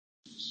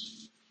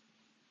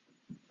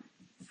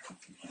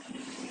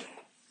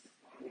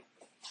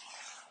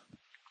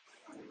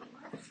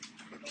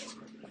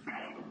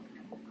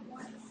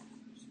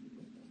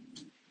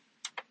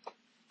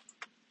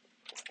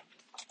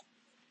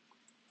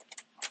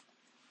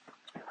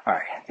All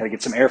right, got to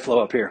get some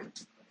airflow up here.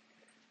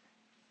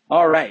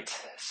 All right,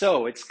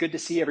 so it's good to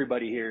see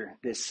everybody here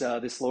this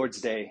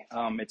Lord's Day.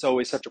 It's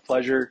always such a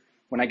pleasure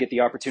when I get the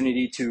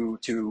opportunity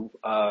to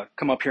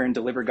come up here and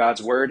deliver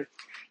God's word.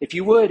 If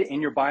you would,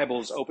 in your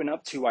Bibles, open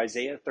up to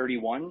Isaiah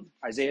 31,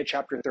 Isaiah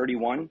chapter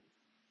 31.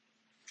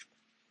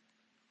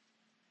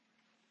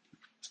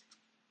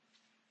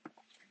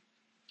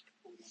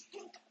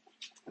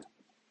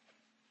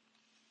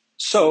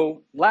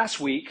 So last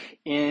week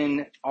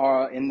in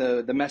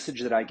the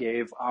message that I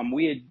gave,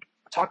 we had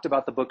talked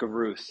about the book of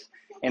Ruth,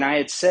 and I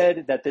had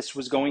said that this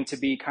was going to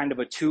be kind of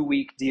a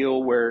 2-week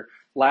deal where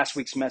last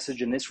week's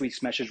message and this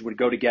week's message would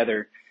go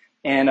together,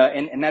 and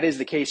that is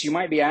the case. You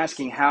might be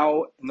asking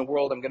how in the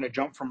world I'm going to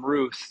jump from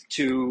Ruth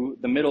to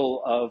the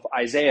middle of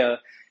Isaiah.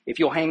 If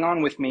you'll hang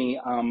on with me,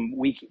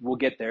 we'll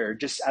get there.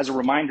 Just as a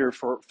reminder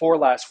for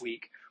last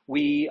week,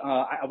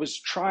 I was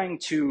trying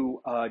to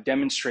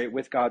demonstrate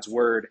with God's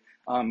word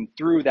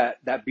through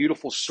that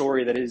beautiful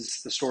story that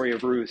is the story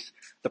of Ruth,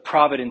 the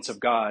providence of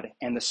God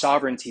and the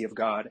sovereignty of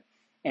God,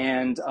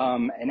 and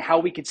how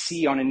we could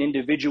see on an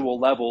individual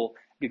level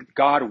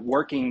God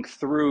working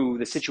through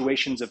the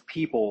situations of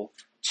people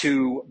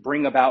to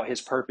bring about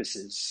His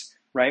purposes.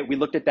 Right? We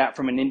looked at that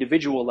from an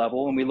individual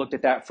level, and we looked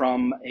at that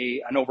from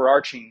an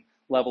overarching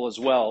level as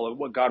well, of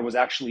what God was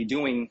actually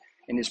doing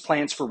in His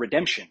plans for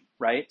redemption.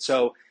 Right?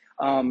 So.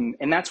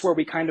 And that's where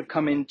we kind of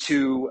come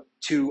into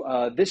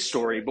this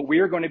story. But we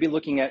are going to be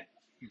looking at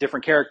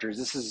different characters.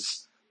 This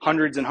is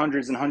hundreds and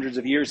hundreds and hundreds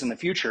of years in the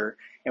future,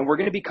 and we're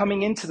going to be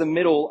coming into the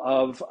middle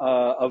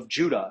of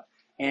Judah.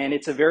 And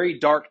it's a very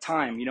dark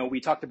time. You know, we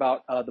talked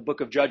about the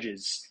book of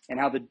Judges and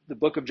how the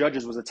book of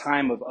Judges was a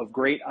time of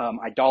great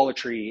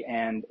idolatry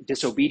and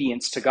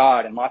disobedience to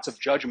God and lots of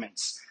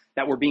judgments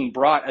that were being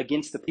brought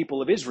against the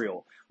people of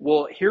Israel.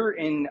 Well, here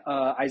in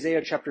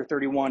Isaiah chapter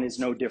 31 is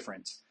no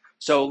different.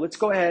 So let's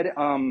go ahead.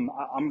 I'm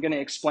going to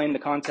explain the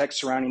context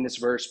surrounding this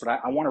verse,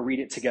 but I want to read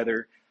it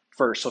together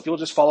first. So if you'll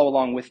just follow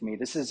along with me,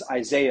 this is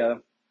Isaiah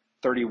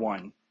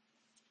 31.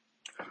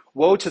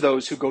 Woe to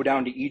those who go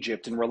down to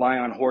Egypt and rely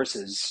on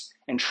horses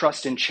and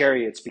trust in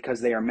chariots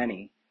because they are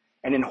many,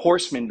 and in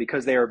horsemen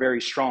because they are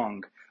very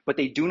strong, but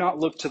they do not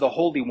look to the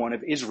Holy One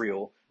of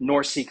Israel,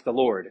 nor seek the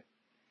Lord.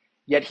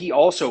 Yet he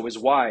also is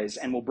wise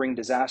and will bring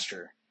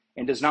disaster,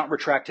 and does not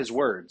retract his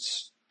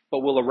words, but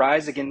will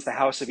arise against the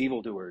house of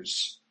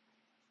evildoers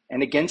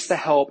and against the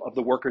help of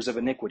the workers of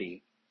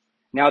iniquity.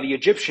 Now the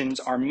Egyptians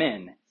are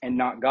men and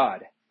not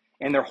God,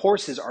 and their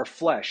horses are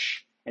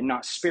flesh and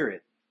not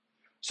spirit.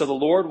 So the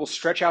Lord will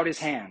stretch out his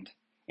hand,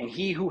 and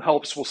he who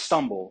helps will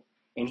stumble,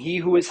 and he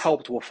who is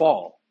helped will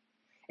fall,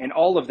 and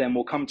all of them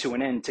will come to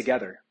an end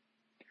together.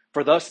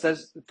 For thus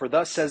says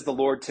the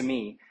Lord to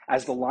me,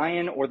 as the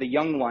lion or the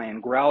young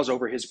lion growls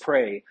over his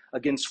prey,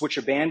 against which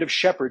a band of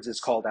shepherds is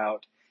called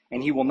out,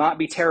 and he will not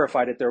be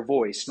terrified at their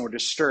voice, nor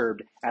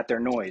disturbed at their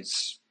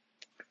noise.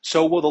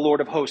 So will the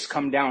Lord of hosts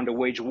come down to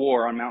wage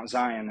war on Mount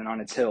Zion and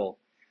on its hill.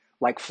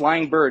 Like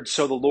flying birds,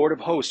 so the Lord of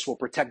hosts will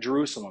protect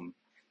Jerusalem.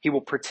 He will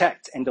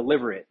protect and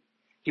deliver it.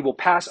 He will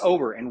pass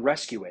over and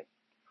rescue it.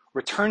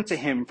 Return to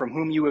him from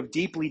whom you have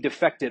deeply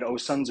defected, O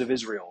sons of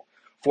Israel.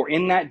 For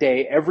in that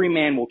day every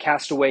man will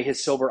cast away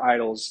his silver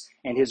idols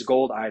and his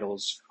gold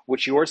idols,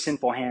 which your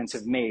sinful hands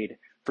have made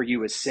for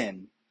you as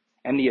sin.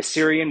 And the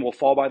Assyrian will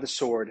fall by the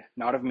sword,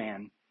 not of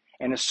man,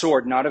 and a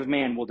sword not of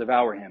man will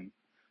devour him.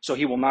 So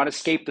he will not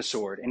escape the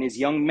sword, and his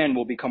young men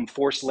will become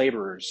forced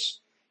laborers.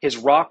 His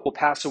rock will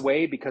pass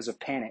away because of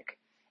panic,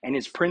 and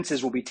his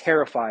princes will be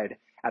terrified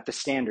at the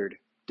standard,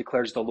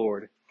 declares the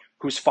Lord,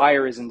 whose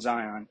fire is in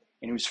Zion,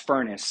 and whose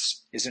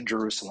furnace is in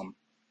Jerusalem.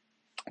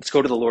 Let's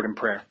go to the Lord in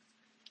prayer.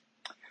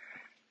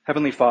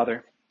 Heavenly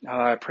Father,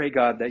 I pray,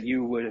 God, that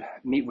you would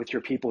meet with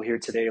your people here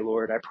today,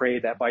 Lord. I pray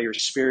that by your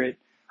Spirit,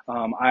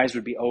 eyes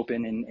would be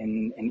open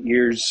and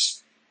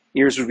ears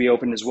would be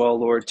opened as well,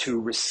 Lord, to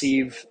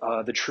receive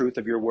the truth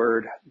of your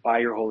word by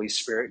your Holy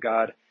Spirit,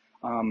 God.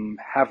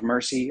 Have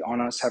mercy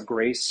on us, have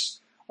grace,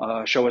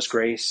 show us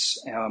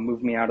grace,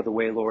 move me out of the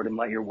way, Lord, and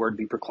let your word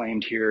be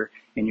proclaimed here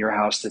in your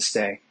house this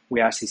day. We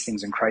ask these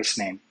things in Christ's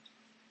name.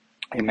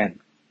 Amen.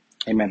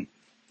 Amen.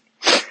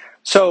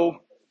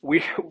 So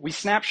we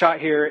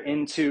snapshot here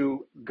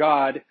into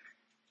God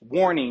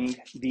warning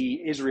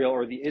the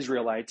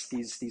Israelites,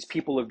 these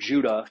people of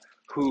Judah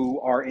who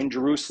are in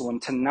Jerusalem,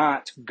 to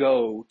not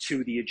go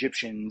to the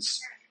Egyptians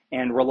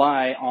and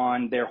rely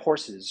on their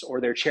horses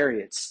or their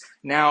chariots.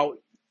 Now,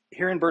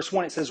 here in verse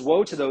 1, it says,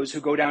 woe to those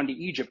who go down to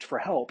Egypt for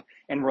help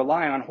and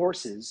rely on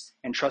horses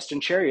and trust in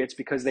chariots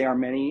because they are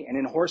many, and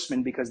in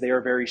horsemen because they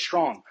are very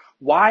strong.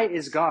 Why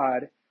is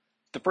God,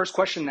 the first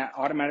question that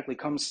automatically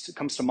comes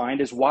to mind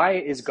is, why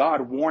is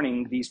God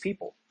warning these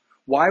people?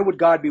 Why would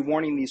God be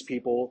warning these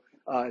people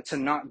to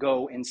not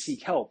go and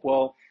seek help?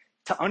 Well,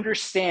 to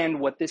understand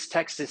what this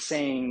text is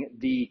saying,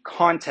 the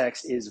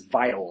context is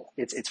vital.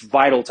 It's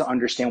vital to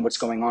understand what's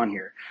going on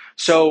here.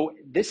 So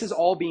this is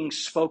all being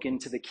spoken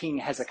to the king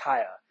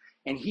Hezekiah,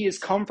 and he has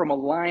come from a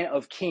line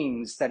of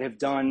kings that have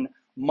done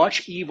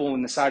much evil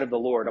in the sight of the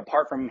Lord,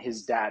 apart from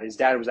his dad. His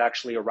dad was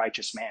actually a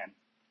righteous man.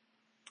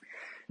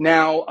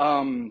 Now,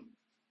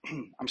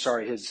 I'm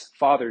sorry, his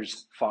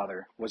father's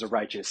father was a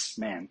righteous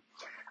man.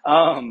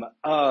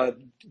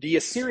 The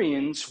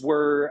Assyrians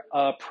were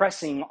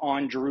pressing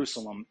on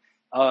Jerusalem.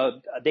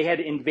 They had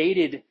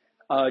invaded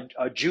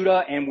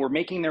Judah and were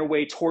making their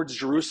way towards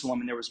Jerusalem,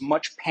 and there was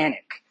much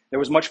panic. There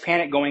was much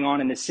panic going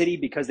on in the city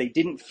because they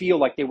didn't feel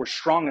like they were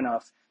strong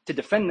enough to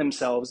defend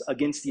themselves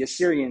against the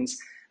Assyrians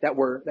that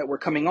were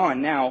coming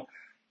on. Now,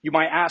 you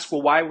might ask,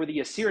 well, why were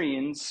the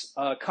Assyrians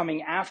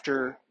coming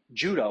after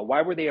Judah?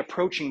 Why were they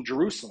approaching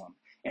Jerusalem?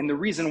 And the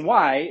reason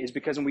why is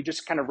because, and we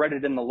just kind of read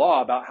it in the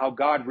law about how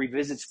God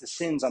revisits the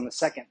sins on the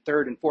second,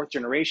 third, and fourth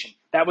generation.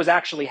 That was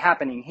actually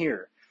happening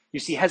here. You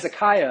see,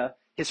 Hezekiah,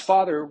 his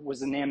father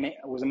was a man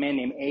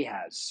named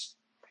Ahaz.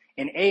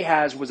 And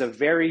Ahaz was a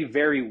very,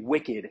 very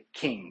wicked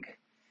king.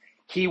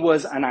 He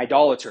was an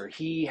idolater.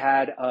 He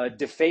had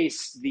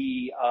defaced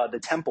the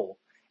temple,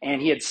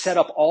 and he had set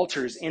up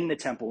altars in the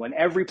temple. And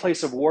every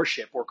place of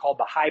worship were called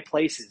the high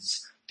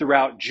places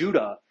throughout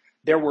Judah.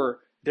 There were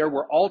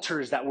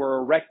altars that were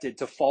erected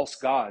to false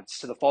gods,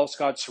 to the false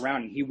gods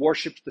surrounding. He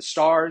worshipped the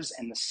stars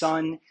and the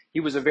sun. He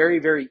was a very,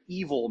 very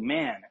evil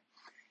man.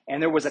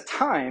 And there was a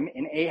time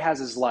in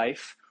Ahaz's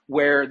life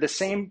where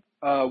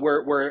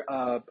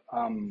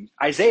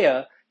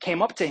Isaiah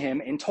came up to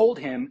him and told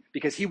him,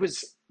 because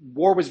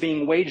war was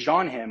being waged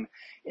on him,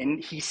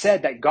 and he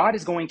said that God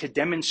is going to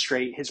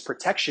demonstrate his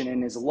protection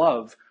and his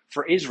love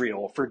for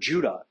Israel, for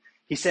Judah.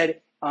 He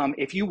said,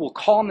 if you will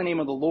call on the name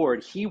of the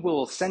Lord, he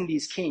will send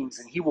these kings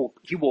and he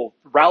will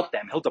rout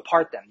them. He'll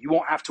depart them. You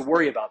won't have to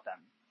worry about them.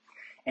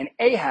 And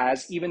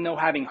Ahaz, even though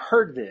having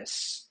heard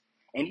this,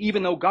 and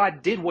even though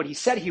God did what he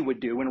said he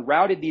would do and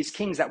routed these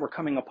kings that were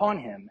coming upon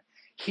him,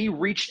 he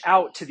reached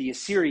out to the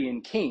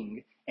Assyrian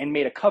king and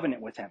made a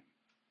covenant with him.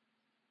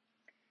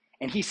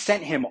 And he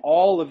sent him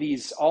all of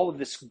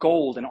this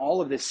gold and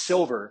all of this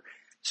silver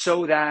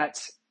so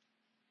that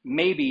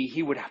maybe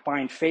he would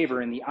find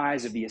favor in the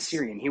eyes of the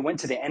Assyrian. He went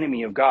to the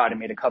enemy of God and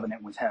made a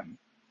covenant with him.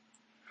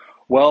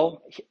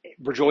 Well,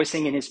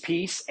 rejoicing in his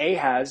peace,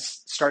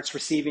 Ahaz starts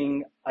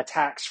receiving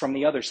attacks from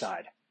the other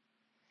side.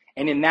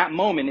 And in that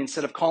moment,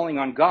 instead of calling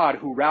on God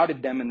who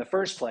routed them in the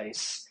first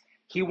place,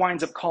 he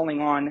winds up calling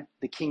on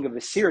the king of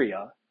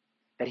Assyria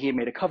that he had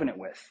made a covenant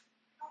with.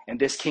 And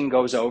this king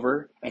goes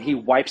over and he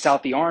wipes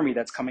out the army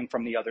that's coming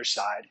from the other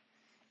side.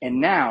 And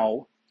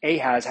now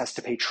Ahaz has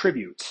to pay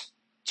tribute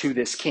to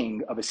this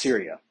king of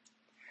Assyria.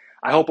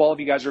 I hope all of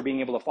you guys are being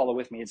able to follow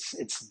with me.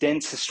 It's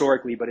dense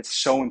historically, but it's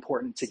so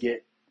important to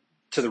get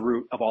to the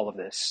root of all of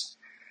this.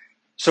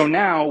 So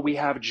now we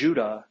have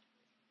Judah,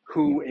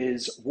 who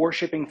is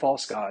worshiping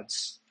false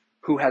gods,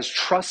 who has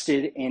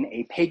trusted in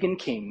a pagan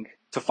king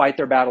to fight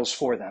their battles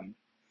for them,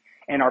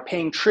 and are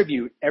paying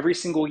tribute every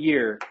single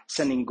year,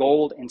 sending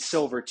gold and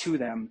silver to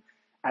them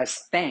as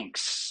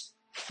thanks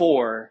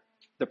for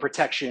the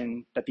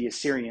protection that the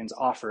Assyrians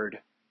offered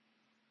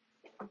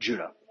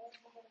Judah.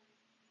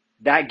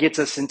 That gets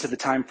us into the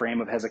time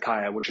frame of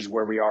Hezekiah, which is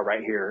where we are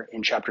right here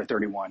in chapter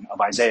 31 of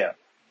Isaiah.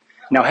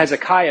 Now,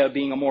 Hezekiah,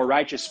 being a more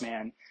righteous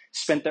man,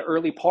 spent the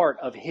early part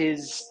of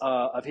his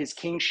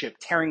kingship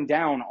tearing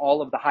down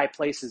all of the high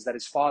places that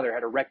his father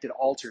had erected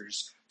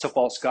altars to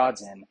false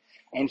gods in.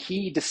 And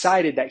he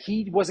decided that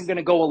he wasn't going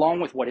to go along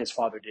with what his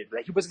father did,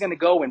 that he wasn't going to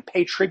go and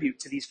pay tribute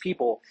to these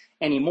people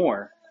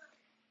anymore.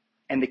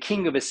 And the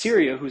king of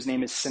Assyria, whose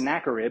name is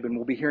Sennacherib, and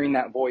we'll be hearing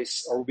that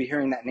voice, or we'll be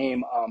hearing that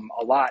name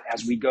a lot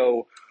as we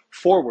go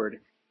forward,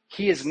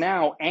 he is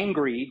now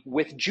angry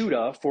with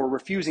Judah for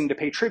refusing to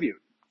pay tribute.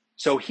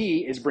 So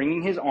he is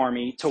bringing his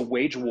army to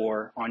wage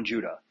war on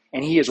Judah.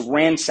 And he has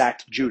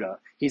ransacked Judah.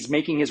 He's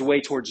making his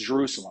way towards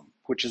Jerusalem,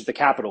 which is the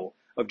capital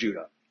of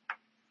Judah.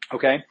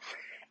 Okay?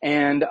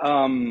 And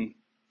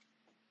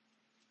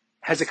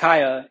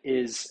Hezekiah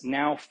is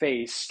now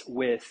faced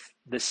with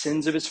the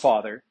sins of his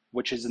father,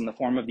 which is in the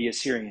form of the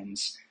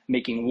Assyrians,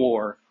 making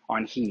war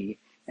on he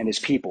and his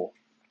people.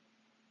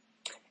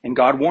 And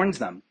God warns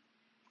them.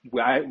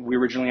 We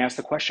originally asked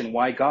the question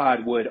why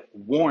God would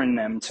warn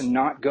them to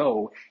not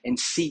go and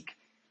seek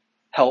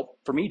help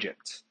from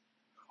Egypt.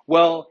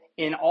 Well,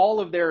 in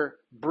all of their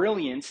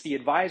brilliance, the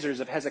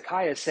advisors of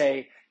Hezekiah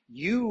say,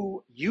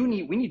 we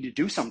need to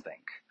do something,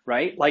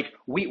 right? Like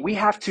we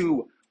have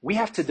to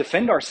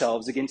defend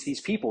ourselves against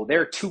these people.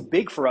 They're too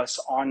big for us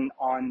on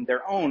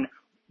their own.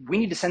 We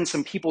need to send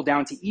some people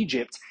down to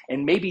Egypt,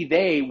 and maybe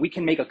we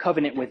can make a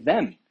covenant with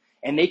them.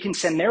 And they can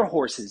send their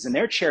horses and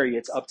their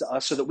chariots up to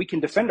us so that we can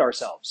defend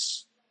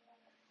ourselves.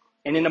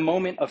 And in a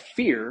moment of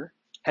fear,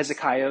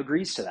 Hezekiah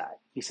agrees to that.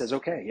 He says,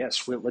 okay,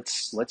 yes,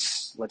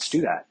 let's do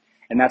that.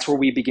 And that's where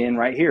we begin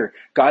right here.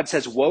 God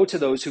says, woe to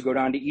those who go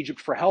down to Egypt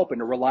for help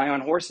and to rely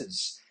on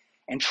horses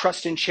and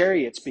trust in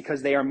chariots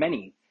because they are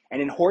many,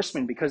 and in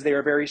horsemen because they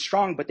are very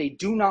strong, but they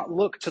do not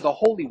look to the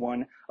Holy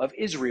One of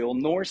Israel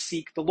nor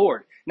seek the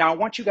Lord. Now, I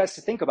want you guys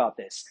to think about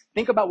this.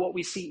 Think about what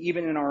we see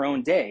even in our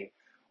own day.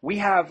 We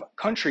have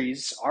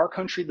countries, our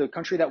country, the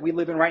country that we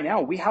live in right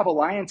now, we have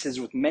alliances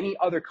with many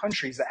other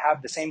countries that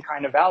have the same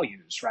kind of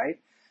values, right?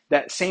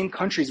 That same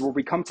countries where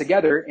we come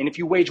together, and if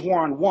you wage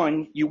war on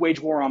one, you wage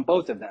war on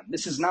both of them.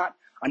 This is not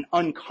an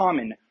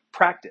uncommon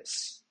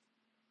practice.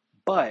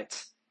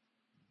 But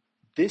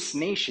this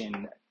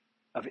nation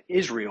of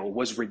Israel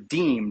was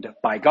redeemed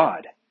by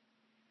God.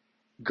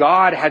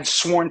 God had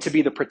sworn to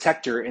be the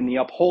protector and the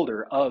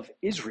upholder of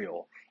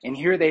Israel. And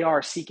here they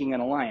are seeking an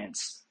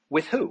alliance.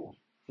 With who?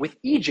 With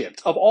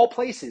Egypt, of all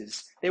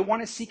places. They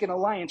want to seek an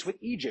alliance with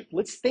Egypt.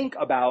 Let's think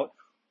about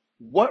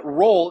what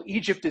role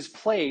Egypt has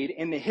played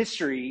in the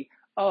history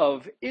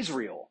of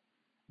Israel.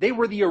 They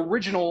were the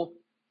original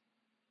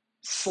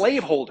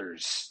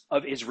slaveholders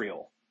of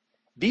Israel.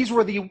 These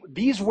were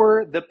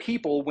the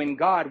people when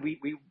God, we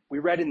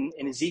read in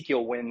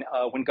Ezekiel when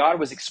God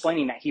was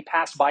explaining that he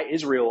passed by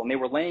Israel and they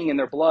were laying in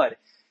their blood.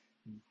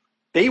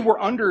 They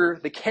were under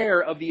the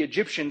care of the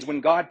Egyptians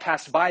when God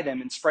passed by them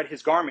and spread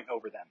his garment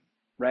over them,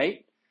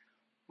 right?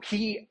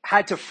 He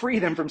had to free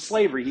them from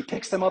slavery. He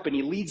picks them up and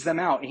he leads them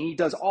out and he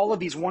does all of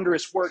these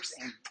wondrous works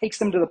and takes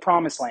them to the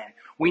promised land.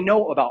 We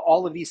know about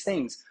all of these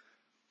things.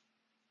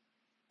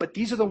 But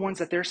these are the ones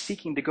that they're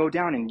seeking to go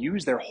down and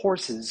use their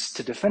horses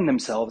to defend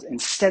themselves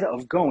instead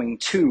of going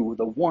to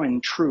the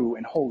one true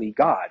and holy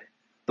God,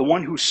 the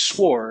one who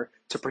swore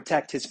to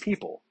protect his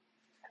people.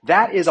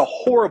 That is a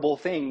horrible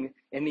thing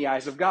in the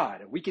eyes of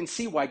God. We can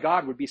see why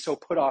God would be so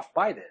put off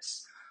by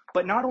this.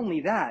 But not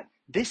only that,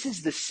 this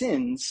is the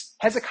sins.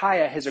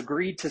 Hezekiah has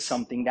agreed to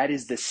something that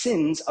is the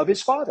sins of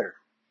his father.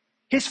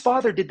 His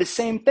father did the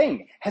same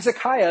thing.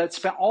 Hezekiah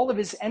spent all of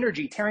his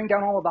energy tearing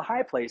down all of the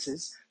high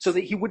places so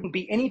that he wouldn't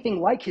be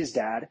anything like his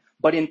dad,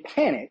 but in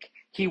panic,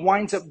 he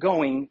winds up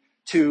going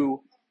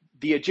to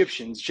the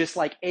Egyptians, just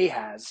like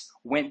Ahaz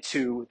went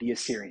to the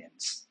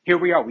Assyrians. Here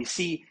we are. We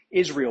see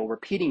Israel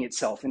repeating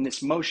itself in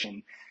this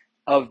motion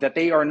of that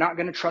they are not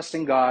going to trust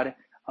in God.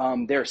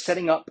 They're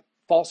setting up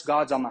false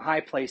gods on the high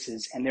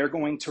places, and they're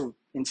going to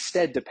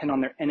instead depend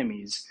on their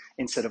enemies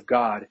instead of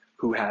God,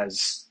 who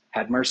has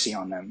had mercy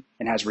on them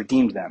and has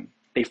redeemed them.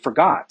 They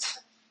forgot.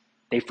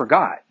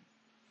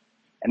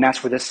 And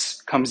that's where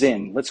this comes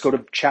in. Let's go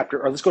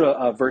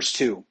to verse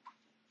 2.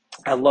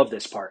 I love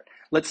this part.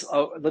 Let's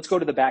go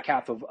to the back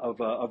half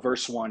of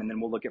verse 1, and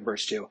then we'll look at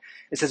verse 2.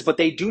 It says, "But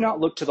they do not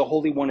look to the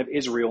Holy One of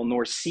Israel,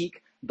 nor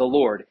seek the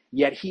Lord,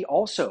 yet he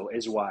also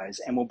is wise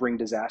and will bring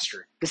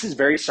disaster." This is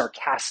very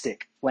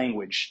sarcastic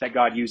language that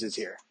God uses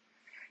here.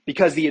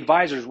 Because the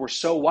advisors were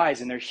so wise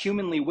in their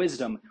humanly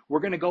wisdom, we're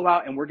going to go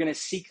out and we're going to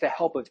seek the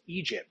help of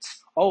Egypt.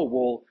 Oh,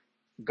 well,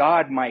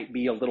 God might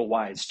be a little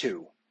wise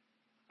too.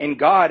 And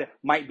God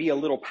might be a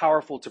little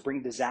powerful to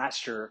bring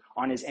disaster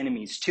on his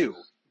enemies too.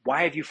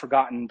 Why have you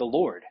forgotten the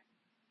Lord?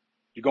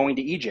 You're going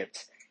to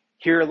Egypt.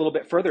 Here a little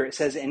bit further, it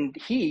says, "And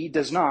he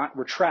does not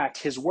retract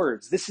his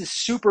words." This is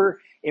super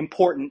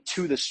important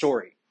to the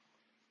story.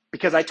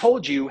 Because I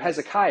told you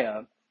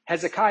Hezekiah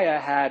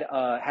had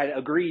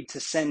agreed to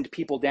send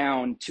people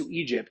down to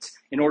Egypt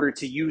in order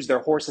to use their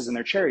horses and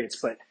their chariots,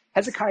 but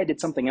Hezekiah did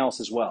something else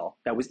as well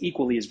that was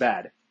equally as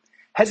bad.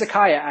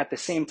 Hezekiah at the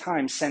same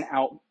time sent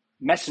out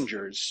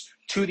messengers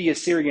to the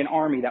Assyrian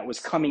army that was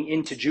coming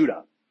into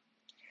Judah.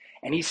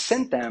 And he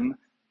sent them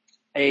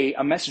a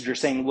messenger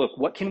saying, "Look,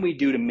 what can we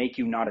do to make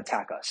you not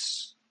attack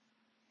us?"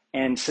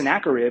 And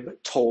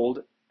Sennacherib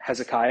told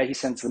Hezekiah, he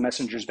sends the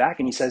messengers back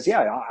and he says,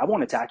 "Yeah, I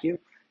won't attack you.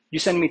 You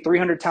send me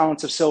 300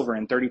 talents of silver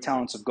and 30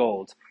 talents of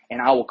gold,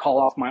 and I will call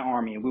off my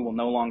army and we will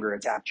no longer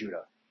attack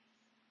Judah."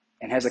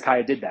 And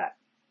Hezekiah did that.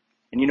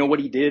 And you know what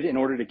he did in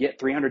order to get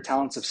 300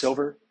 talents of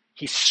silver?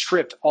 He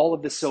stripped all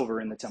of the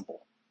silver in the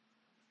temple.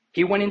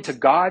 He went into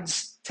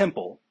God's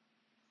temple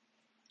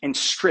and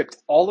stripped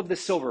all of the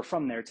silver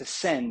from there to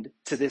send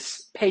to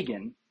this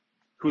pagan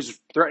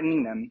who's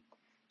threatening them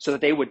so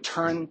that they would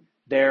turn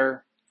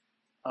their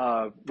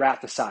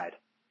wrath aside.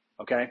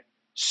 Okay?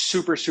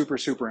 Super, super,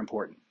 super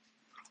important.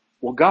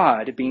 Well,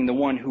 God, being the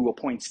one who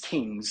appoints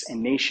kings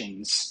and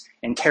nations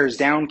and tears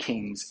down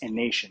kings and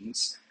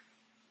nations,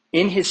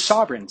 in his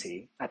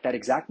sovereignty at that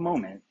exact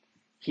moment,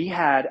 he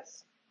had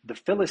the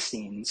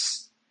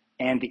Philistines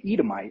and the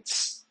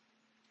Edomites.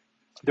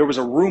 There was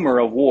a rumor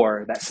of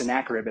war that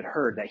Sennacherib had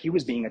heard that he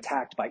was being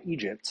attacked by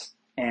Egypt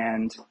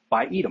and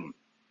by Edom.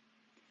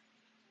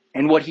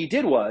 And what he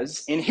did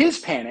was, in his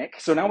panic,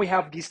 so now we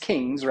have these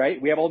kings,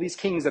 right? We have all these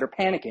kings that are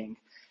panicking.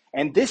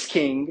 And this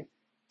king,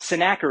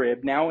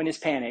 Sennacherib, now in his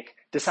panic,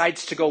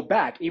 decides to go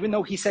back, even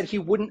though he said he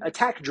wouldn't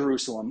attack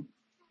Jerusalem,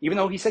 even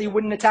though he said he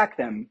wouldn't attack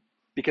them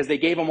because they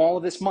gave him all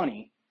of this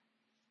money.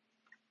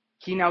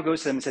 He now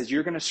goes to them and says,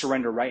 "You're going to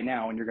surrender right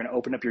now and you're going to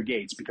open up your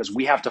gates because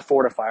we have to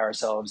fortify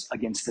ourselves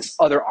against this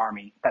other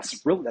army that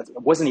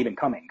wasn't even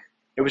coming.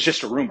 It was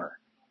just a rumor."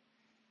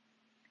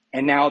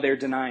 And now they're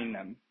denying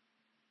them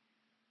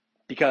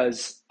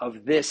because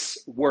of this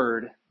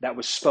word that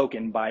was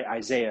spoken by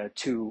Isaiah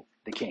to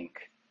the king.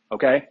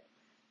 Okay?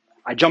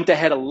 I jumped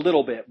ahead a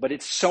little bit, but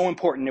it's so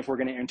important if we're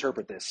going to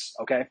interpret this.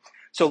 Okay?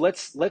 So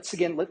let's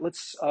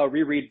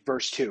reread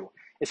verse 2.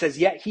 It says,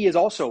 "Yet he is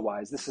also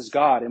wise," this is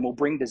God, "and will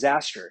bring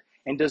disaster,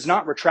 and does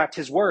not retract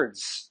his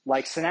words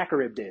like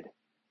Sennacherib did,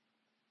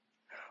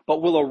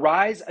 but will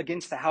arise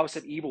against the house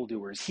of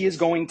evildoers." He is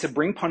going to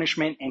bring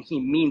punishment, and he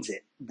means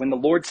it. When the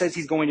Lord says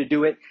he's going to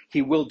do it,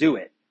 he will do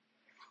it.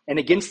 and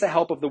against the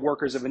help of the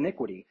workers of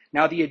iniquity.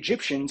 Now the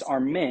Egyptians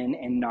are men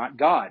and not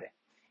God,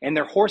 and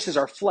their horses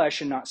are flesh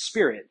and not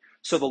spirit.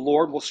 So the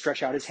Lord will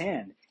stretch out his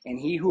hand,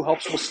 and he who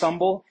helps will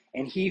stumble,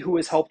 and he who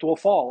is helped will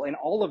fall, and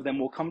all of them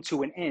will come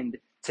to an end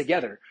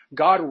together.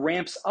 God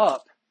ramps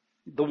up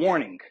the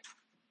warning.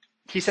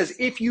 He says,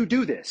 if you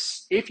do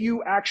this, if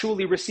you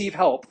actually receive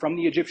help from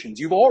the Egyptians,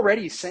 you've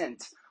already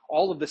sent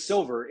all of the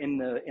silver in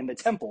the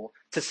temple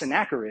to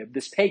Sennacherib,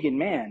 this pagan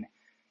man.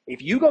 If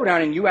you go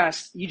down and you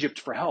ask Egypt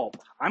for help,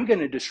 I'm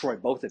going to destroy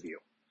both of you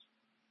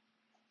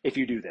if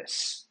you do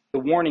this. The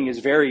warning is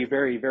very,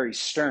 very, very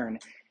stern.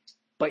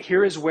 But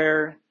here is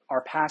where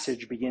our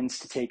passage begins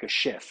to take a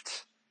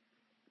shift,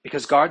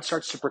 because God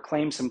starts to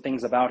proclaim some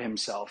things about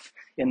himself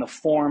in the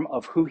form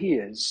of who he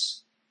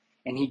is,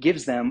 and he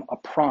gives them a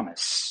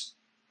promise.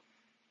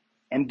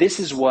 And this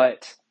is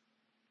what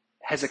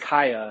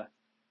Hezekiah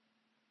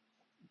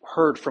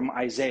heard from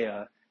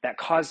Isaiah that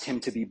caused him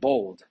to be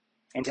bold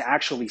and to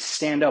actually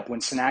stand up when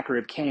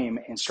Sennacherib came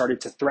and started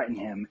to threaten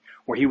him,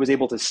 where he was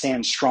able to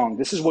stand strong.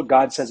 This is what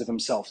God says of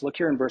himself. Look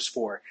here in verse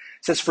 4.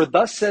 It says, "For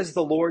thus says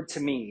the Lord to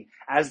me,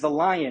 as the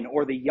lion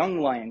or the young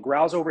lion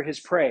growls over his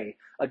prey,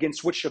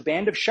 against which a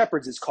band of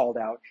shepherds is called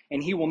out,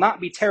 and he will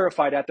not be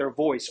terrified at their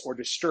voice or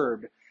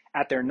disturbed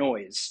at their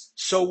noise.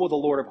 So will the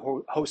Lord of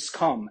hosts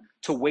come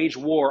to wage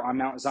war on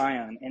Mount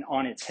Zion and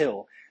on its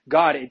hill."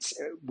 God,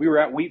 we were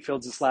at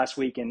Wheatfields this last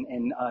week,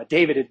 and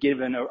David had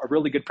given a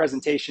really good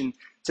presentation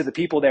to the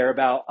people there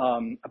about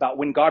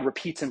when God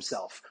repeats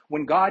himself,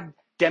 when God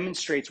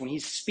demonstrates, when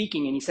he's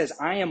speaking and he says,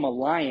 "I am a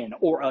lion,"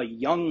 or a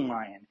young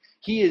lion.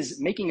 He is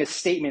making a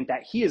statement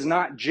that he is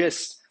not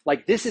just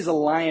like, this is a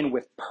lion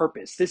with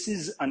purpose. This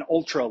is an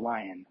ultra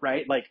lion,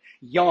 right? Like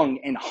young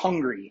and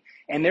hungry,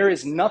 and there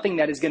is nothing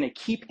that is going to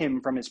keep him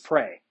from his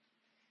prey.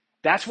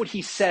 That's what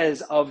he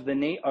says of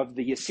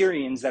the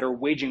Assyrians that are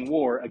waging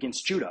war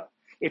against Judah.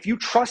 If you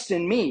trust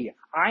in me,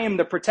 I am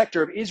the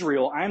protector of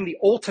Israel. I am the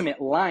ultimate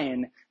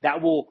lion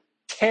that will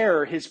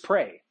tear his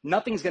prey.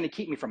 Nothing's going to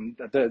keep me from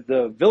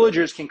the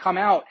villagers can come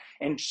out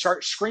and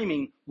start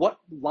screaming. What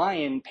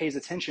lion pays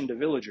attention to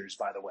villagers,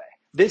 by the way?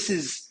 This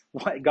is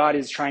what God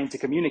is trying to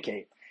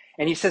communicate.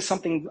 And he says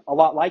something a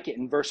lot like it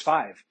in verse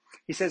 5.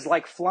 He says,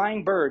 "Like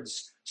flying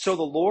birds, so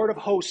the Lord of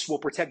hosts will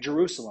protect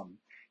Jerusalem.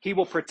 He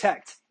will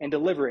protect and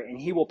deliver it, and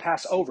he will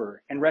pass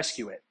over and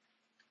rescue it."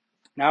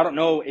 Now, I don't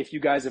know if you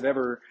guys have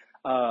ever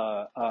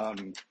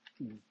done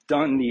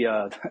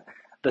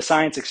the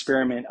science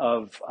experiment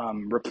of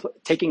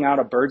taking out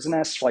a bird's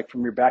nest, like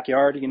from your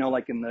backyard,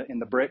 like in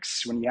the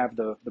bricks when you have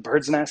the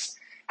bird's nest.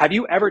 Have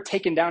you ever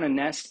taken down a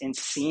nest and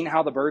seen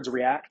how the birds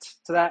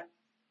react to that?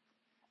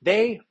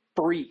 They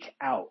freak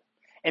out.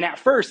 And at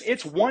first,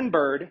 it's one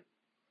bird,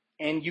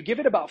 and you give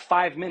it about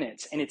 5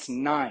 minutes, and it's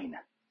 9.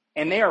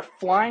 And they are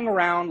flying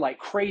around like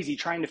crazy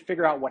trying to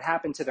figure out what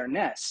happened to their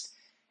nest.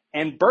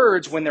 And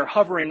birds, when they're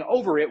hovering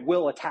over it,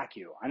 will attack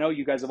you. I know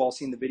you guys have all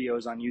seen the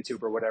videos on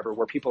YouTube or whatever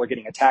where people are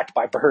getting attacked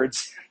by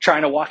birds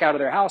trying to walk out of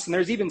their house. And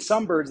there's even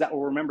some birds that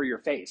will remember your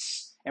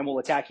face and will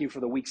attack you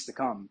for the weeks to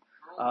come.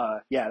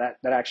 That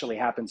actually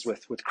happens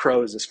with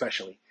crows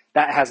especially.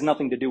 That has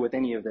nothing to do with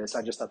any of this.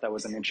 I just thought that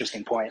was an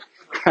interesting point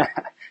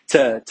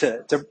to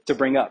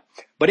bring up.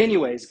 But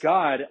anyways,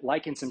 God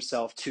likens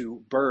himself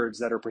to birds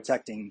that are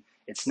protecting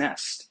its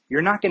nest.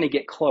 You're not going to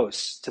get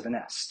close to the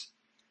nest.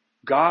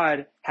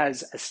 God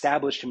has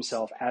established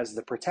himself as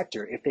the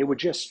protector if they would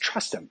just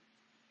trust him.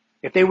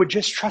 If they would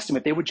just trust him,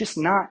 if they would just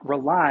not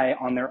rely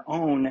on their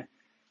own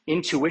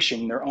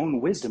intuition, their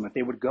own wisdom, if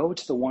they would go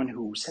to the one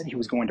who said he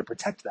was going to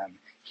protect them,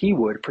 he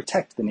would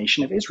protect the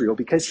nation of Israel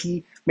because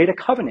he made a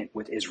covenant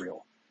with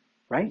Israel,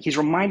 right? He's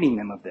reminding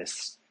them of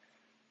this.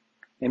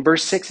 In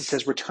verse 6, it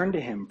says, "Return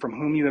to him from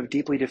whom you have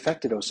deeply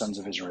defected, O sons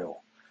of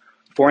Israel.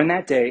 For in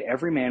that day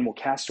every man will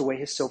cast away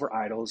his silver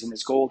idols and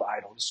his gold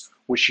idols,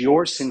 which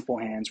your sinful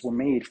hands were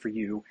made for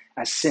you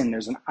as sin."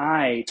 There's an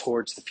eye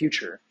towards the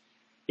future.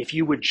 If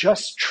you would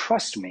just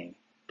trust me,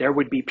 there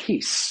would be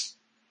peace.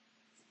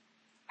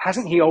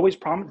 Hasn't he always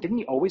promised? Didn't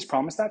he always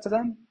promise that to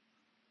them?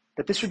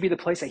 That this would be the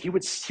place that he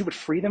would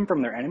free them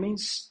from their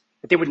enemies?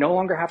 That they would no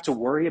longer have to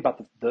worry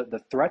about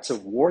the threats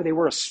of war? They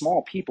were a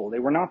small people. They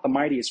were not the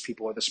mightiest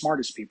people or the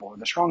smartest people or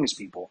the strongest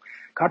people.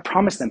 God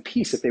promised them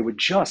peace if they would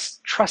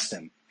just trust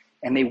him.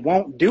 And they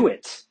won't do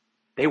it.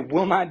 They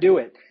will not do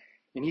it.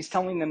 And he's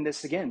telling them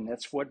this again.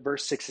 That's what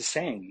verse 6 is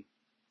saying.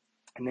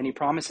 And then he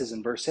promises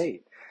in verse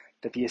 8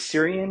 that the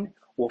Assyrian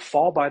will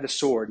fall by the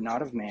sword,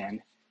 not of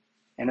man,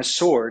 and a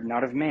sword,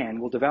 not of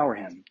man, will devour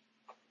him.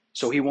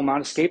 So he will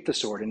not escape the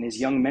sword, and his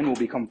young men will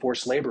become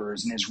forced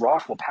laborers, and his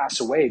rock will pass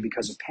away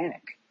because of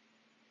panic.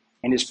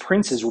 And his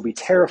princes will be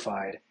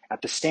terrified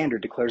at the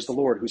standard, declares the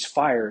Lord, whose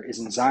fire is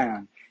in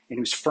Zion, and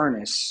whose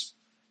furnace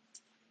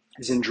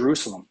is in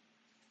Jerusalem.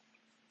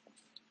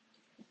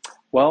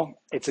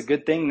 Well, it's a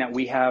good thing that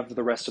we have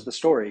the rest of the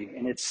story.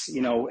 And it's, a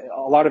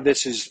lot of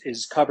this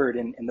is covered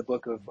in the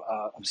book of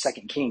 2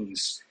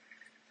 Kings.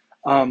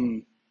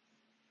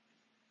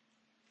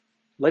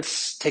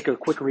 Let's take a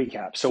quick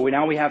recap. So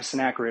now we have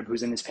Sennacherib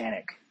who's in his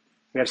panic.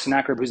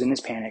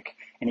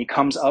 and he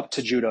comes up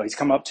to Judah. He's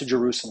come up to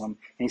Jerusalem,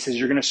 and he says,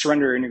 you're going to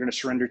surrender, and you're going to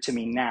surrender to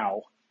me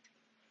now.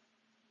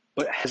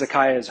 But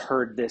Hezekiah has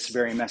heard this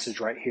very message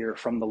right here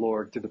from the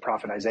Lord through the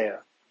prophet Isaiah.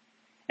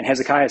 And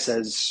Hezekiah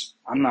says,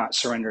 I'm not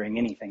surrendering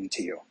anything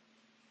to you.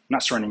 I'm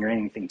not surrendering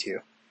anything to you.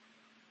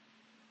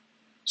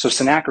 So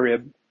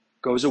Sennacherib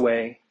goes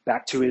away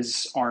back to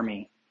his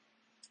army.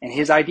 And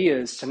his idea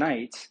is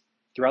tonight,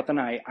 throughout the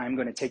night, I'm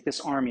going to take this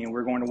army and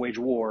we're going to wage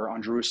war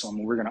on Jerusalem.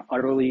 And we're going to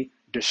utterly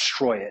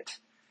destroy it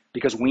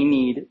because we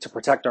need to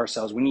protect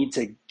ourselves. We need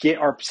to get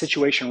our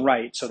situation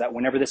right so that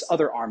whenever this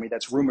other army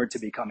that's rumored to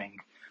be coming,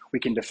 we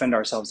can defend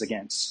ourselves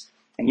against.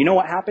 And you know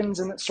what happens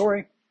in that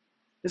story?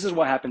 This is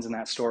what happens in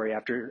that story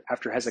after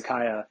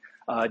Hezekiah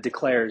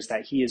declares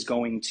that he is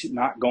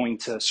not going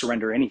to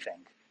surrender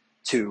anything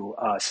to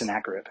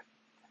Sennacherib.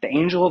 The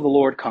angel of the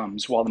Lord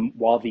comes while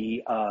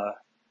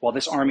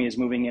this army is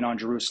moving in on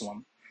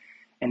Jerusalem,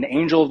 and the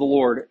angel of the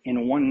Lord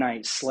in one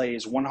night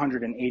slays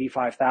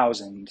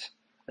 185,000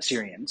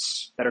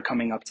 Assyrians that are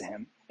coming up to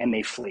him, and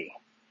they flee.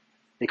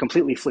 They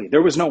completely flee.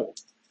 There was no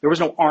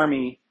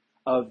army.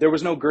 There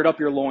was no gird up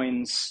your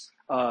loins,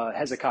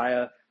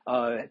 Hezekiah.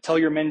 Tell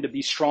your men to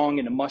be strong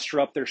and to muster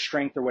up their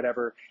strength or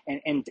whatever,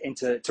 and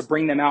to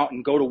bring them out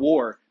and go to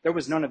war. There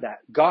was none of that.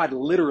 God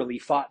literally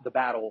fought the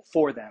battle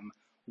for them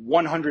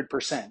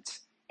 100%,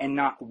 and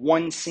not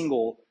one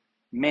single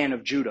man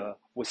of Judah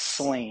was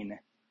slain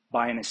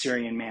by an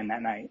Assyrian man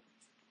that night.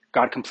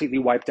 God completely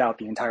wiped out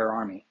the entire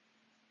army.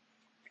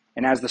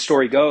 And as the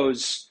story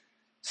goes,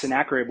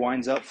 Sennacherib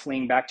winds up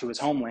fleeing back to his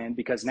homeland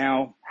because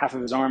now half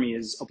of his army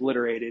is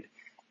obliterated,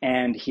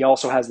 and he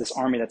also has this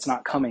army that's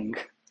not coming,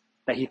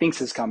 that he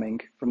thinks is coming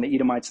from the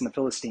Edomites and the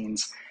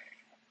Philistines,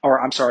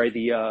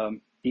 the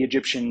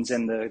Egyptians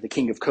and the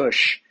king of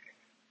Cush.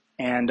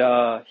 And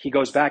he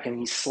goes back and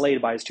he's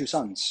slayed by his two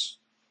sons.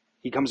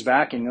 He comes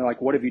back and they're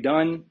like, what have you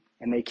done?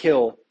 And they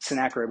kill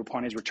Sennacherib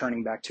upon his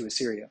returning back to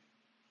Assyria.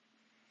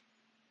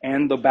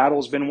 And the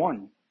battle's been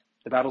won.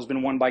 The battle's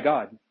been won by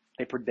God.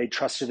 They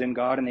trusted in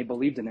God and they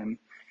believed in him.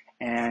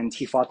 And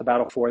he fought the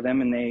battle for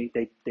them, and they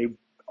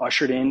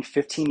ushered in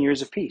 15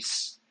 years of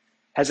peace.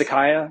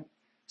 Hezekiah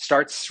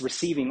starts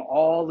receiving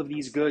all of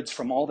these goods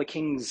from all the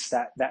kings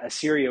that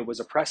Assyria was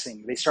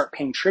oppressing. They start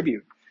paying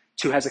tribute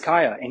to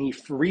Hezekiah, and he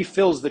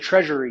refills the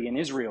treasury in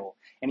Israel.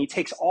 And he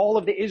takes all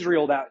of the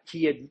Israel that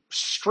he had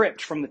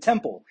stripped from the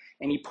temple,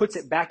 and he puts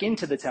it back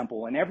into the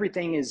temple, and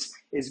everything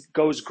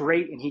goes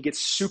great, and he gets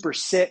super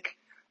sick.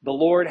 The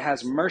Lord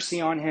has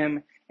mercy on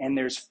him, and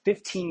there's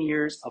 15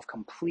 years of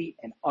complete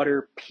and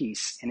utter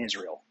peace in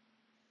Israel.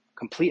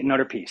 Complete and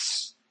utter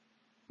peace.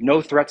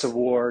 No threats of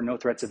war, no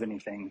threats of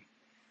anything,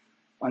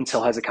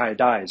 until Hezekiah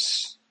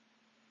dies.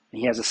 And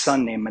he has a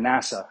son named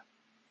Manasseh,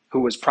 who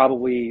was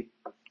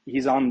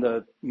he's on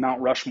the Mount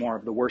Rushmore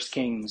of the worst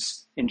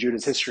kings in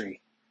Judah's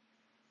history,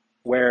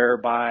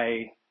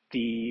 whereby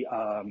the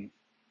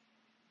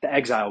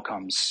exile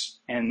comes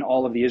and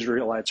all of the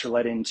Israelites are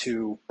led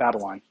into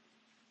Babylon.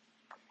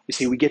 You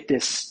see, we get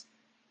this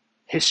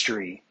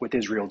history with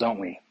Israel, don't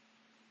we?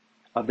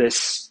 Of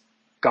this,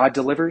 God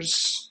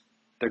delivers,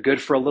 they're good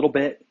for a little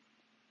bit,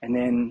 and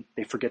then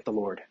they forget the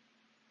Lord,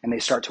 and they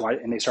start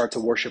to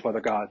worship other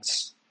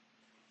gods.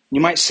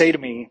 You might say to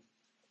me,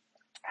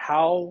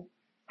 how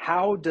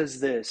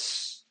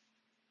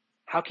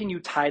can you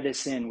tie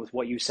this in with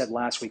what you said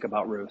last week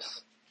about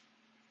Ruth?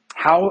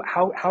 How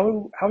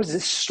is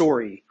this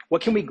story?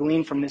 What can we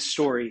glean from this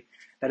story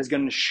that is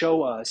going to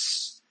show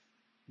us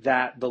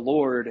that the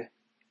Lord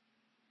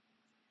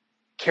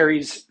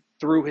carries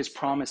through his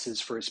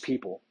promises for his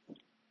people?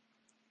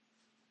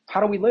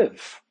 How do we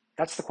live?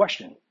 That's the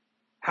question.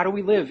 How do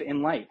we live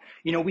in light?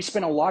 We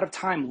spend a lot of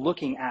time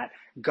looking at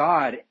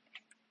God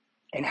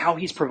and how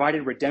he's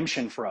provided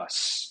redemption for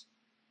us.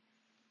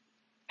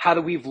 How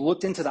that we've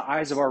looked into the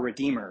eyes of our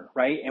Redeemer,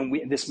 right?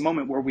 And this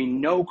moment where we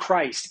know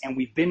Christ and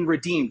we've been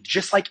redeemed,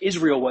 just like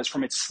Israel was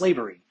from its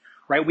slavery,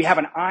 right? We have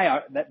an eye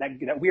out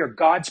that we are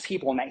God's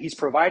people and that he's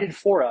provided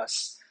for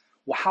us.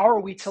 Well, how are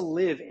we to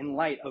live in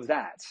light of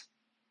that?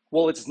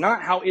 Well, it's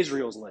not how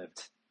Israel's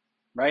lived,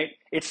 right?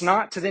 It's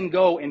not to then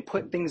go and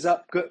put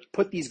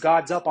these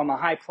gods up on the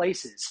high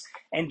places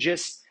and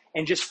just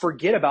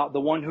forget about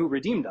the one who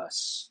redeemed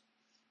us.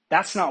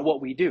 That's not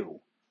what we do.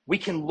 We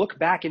can look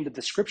back into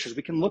the scriptures.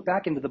 We can look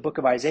back into the book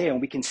of Isaiah,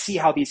 and we can see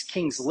how these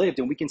kings lived,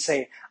 and we can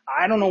say,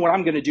 I don't know what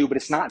I'm going to do, but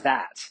it's not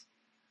that.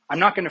 I'm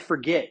not going to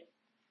forget.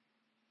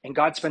 And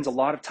God spends a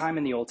lot of time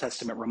in the Old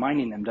Testament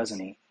reminding them, doesn't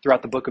he?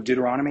 Throughout the book of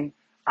Deuteronomy,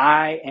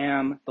 I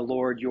am the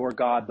Lord your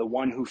God, the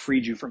one who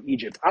freed you from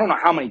Egypt. I don't know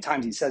how many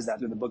times he says that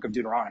through the book of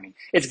Deuteronomy.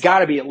 It's got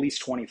to be at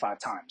least 25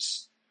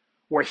 times,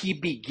 where he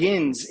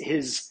begins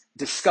his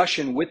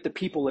discussion with the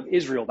people of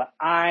Israel that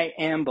I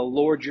am the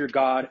Lord your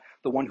God,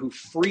 the one who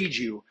freed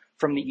you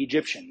from the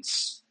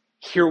Egyptians.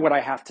 Hear what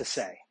I have to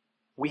say.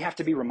 We have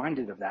to be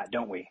reminded of that,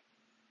 don't we?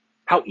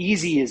 How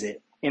easy is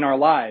it in our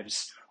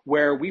lives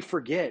where we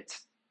forget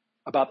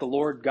about the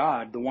Lord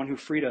God, the one who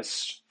freed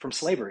us from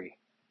slavery?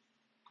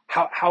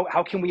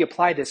 How can we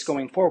apply this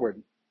going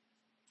forward?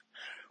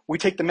 We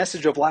take the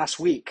message of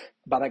last week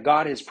about that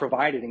God has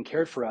provided and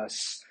cared for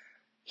us.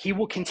 He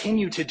will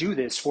continue to do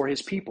this for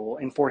his people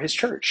and for his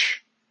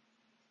church.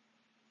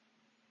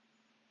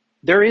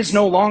 There is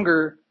no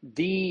longer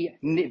the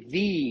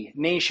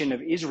nation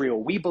of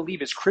Israel. We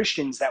believe as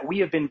Christians that we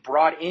have been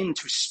brought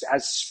into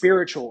as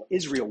spiritual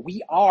Israel.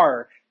 We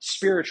are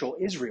spiritual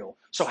Israel.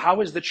 So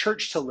how is the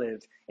church to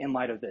live in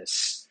light of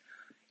this?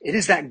 It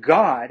is that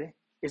God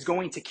is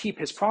going to keep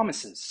his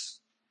promises.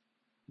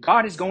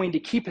 God is going to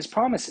keep his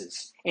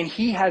promises, and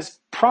he has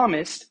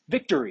promised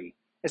victory.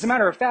 As a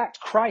matter of fact,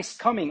 Christ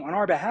coming on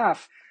our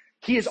behalf,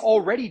 he has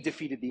already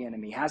defeated the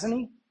enemy, hasn't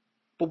he?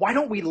 But why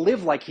don't we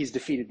live like he's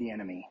defeated the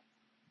enemy?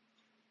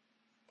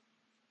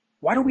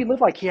 Why don't we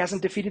live like he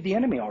hasn't defeated the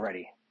enemy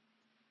already?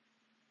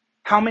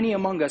 How many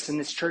among us in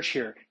this church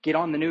here get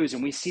on the news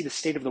and we see the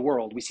state of the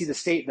world? We see the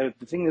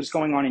thing that's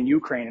going on in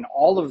Ukraine and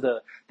all of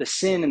the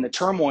sin and the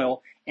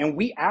turmoil, and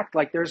we act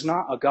like there's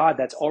not a God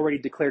that's already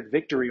declared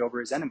victory over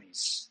his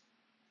enemies.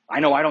 I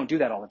know I don't do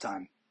that all the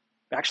time.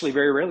 Actually,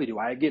 very rarely do.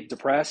 I get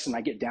depressed and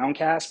I get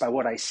downcast by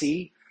what I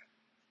see.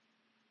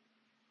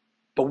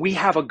 But we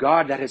have a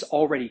God that has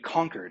already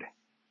conquered.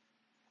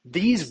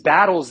 These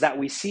battles that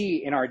we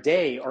see in our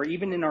day or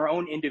even in our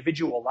own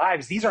individual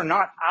lives, these are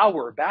not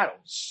our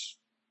battles.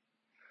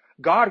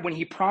 God, when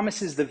he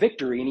promises the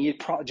victory,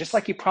 and just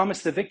like he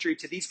promised the victory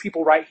to these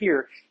people right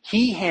here,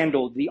 he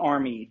handled the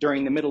army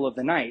during the middle of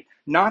the night,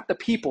 not the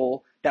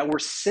people that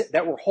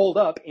were holed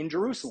up in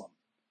Jerusalem.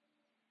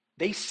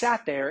 They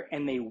sat there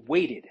and they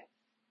waited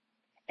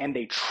and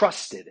they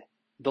trusted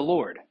the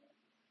Lord.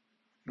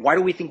 Why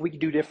do we think we could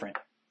do different?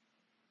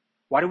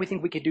 Why do we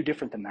think we could do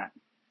different than that?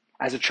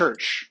 As a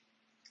church,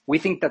 we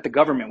think that the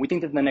government, we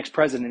think that the next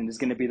president is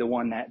going to be the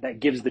one that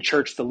gives the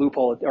church the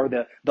loophole or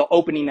the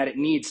opening that it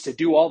needs to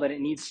do all that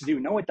it needs to do.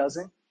 No, it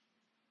doesn't.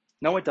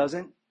 No, it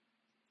doesn't.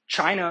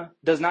 China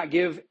does not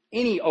give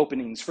any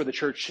openings for the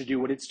church to do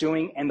what it's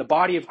doing, and the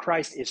body of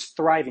Christ is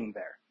thriving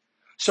there.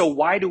 So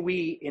why do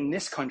we in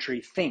this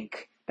country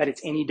think that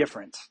it's any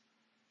different?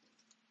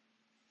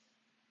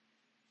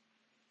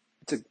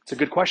 It's a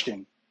good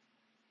question.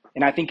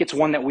 And I think it's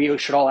one that we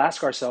should all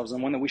ask ourselves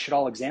and one that we should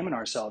all examine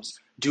ourselves.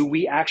 Do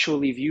we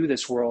actually view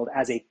this world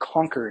as a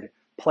conquered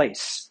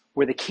place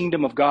where the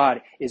kingdom of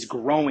God is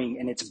growing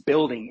and it's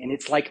building, and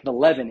it's like the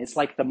leaven, it's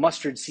like the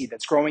mustard seed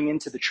that's growing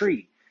into the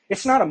tree?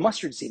 It's not a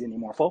mustard seed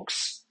anymore,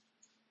 folks.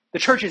 The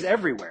church is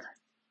everywhere.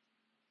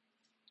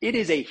 It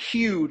is a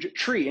huge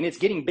tree, and it's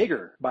getting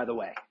bigger, by the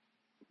way.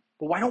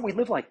 But why don't we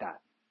live like that?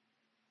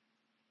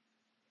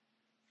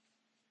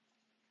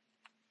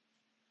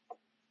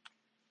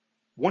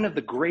 One of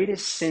the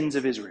greatest sins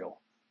of Israel,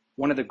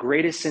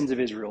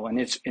 and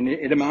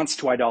it amounts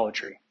to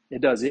idolatry.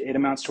 It does. It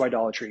amounts to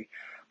idolatry.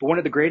 But one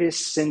of the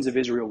greatest sins of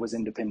Israel was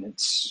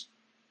independence.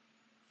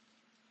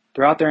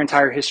 Throughout their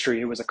entire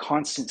history, it was a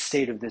constant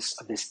state of this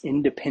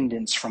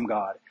independence from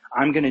God.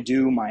 I'm going to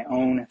do my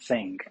own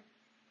thing.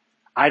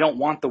 I don't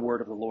want the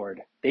word of the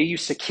Lord. They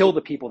used to kill the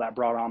people that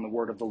brought on the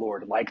word of the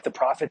Lord, like the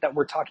prophet that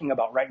we're talking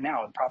about right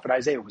now. The prophet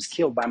Isaiah was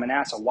killed by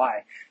Manasseh.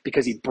 Why?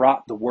 Because he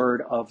brought the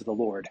word of the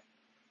Lord.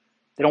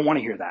 They don't want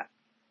to hear that.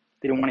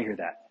 They don't want to hear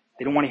that.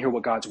 They don't want to hear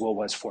what God's will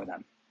was for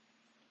them.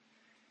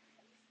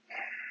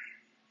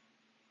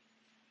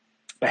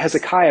 But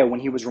Hezekiah, when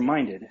he was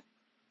reminded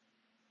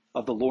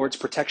of the Lord's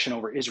protection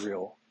over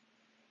Israel,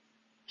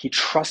 he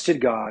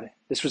trusted God.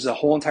 This was a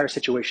whole entire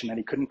situation that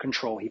he couldn't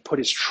control. He put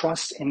his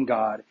trust in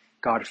God.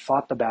 God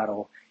fought the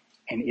battle,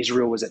 and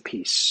Israel was at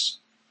peace.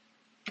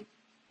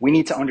 We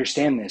need to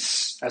understand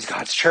this as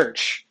God's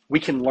church.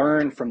 We can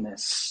learn from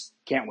this,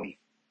 can't we?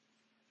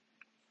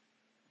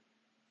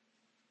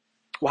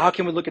 Well, how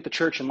can we look at the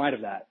church in light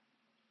of that?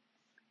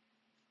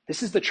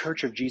 This is the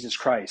church of Jesus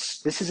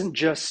Christ. This isn't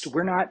just,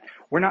 we're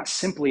not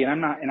simply,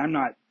 and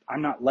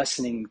I'm not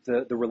lessening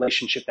the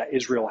relationship that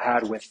Israel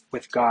had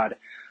with God.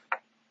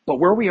 But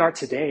where we are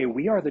today,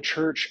 we are the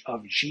church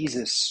of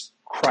Jesus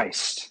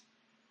Christ.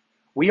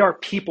 We are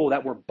people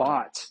that were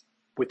bought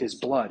with his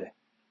blood.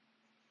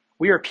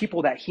 We are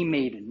people that he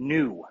made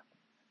new.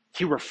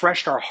 He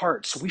refreshed our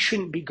hearts. We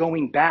shouldn't be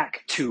going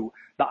back to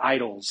the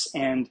idols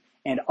and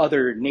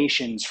other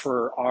nations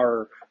for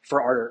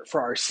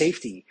our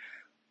safety.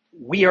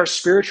 We are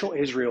spiritual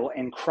Israel,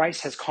 and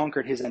Christ has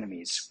conquered his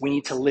enemies. We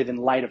need to live in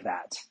light of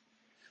that.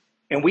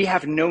 And we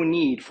have no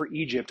need for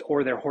Egypt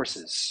or their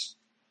horses.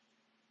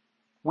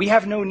 We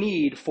have no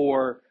need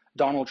for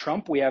Donald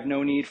Trump. We have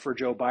no need for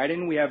Joe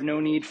Biden. We have no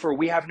need for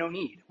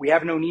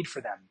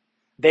them.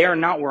 They are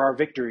not where our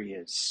victory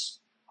is.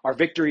 Our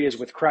victory is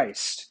with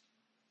Christ.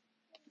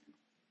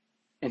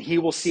 And he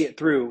will see it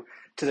through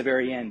to the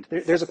very end.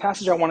 There's a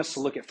passage I want us to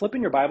look at. Flip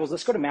in your Bibles.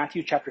 Let's go to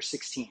Matthew chapter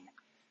 16.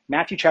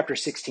 Matthew chapter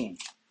 16.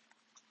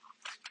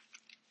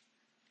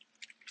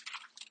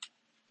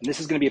 And this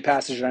is going to be a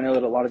passage that I know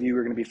that a lot of you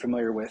are going to be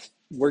familiar with.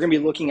 We're going to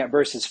be looking at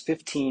verses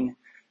 15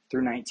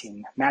 through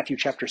 19. Matthew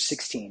chapter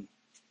 16.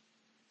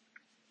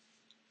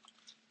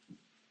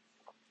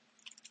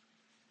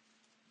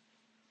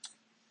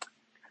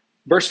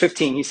 Verse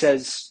 15, he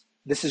says,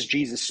 this is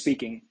Jesus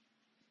speaking.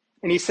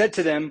 And he said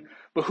to them,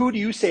 But who do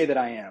you say that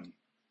I am?"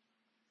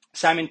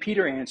 Simon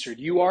Peter answered,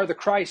 "You are the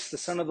Christ, the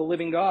Son of the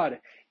living God."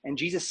 And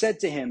Jesus said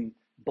to him,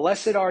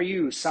 "Blessed are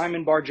you,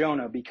 Simon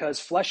Bar-Jonah, because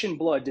flesh and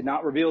blood did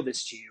not reveal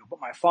this to you,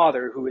 but my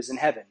Father who is in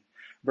heaven."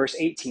 Verse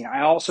 18,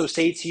 "I also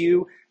say to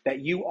you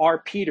that you are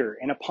Peter,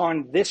 and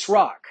upon this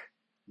rock,"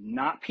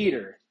 not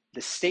Peter,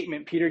 the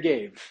statement Peter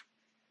gave,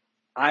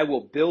 "I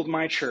will build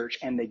my church,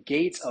 and the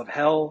gates of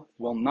hell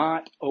will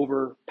not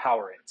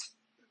overpower it."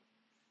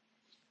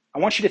 I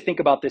want you to think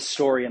about this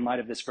story in light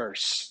of this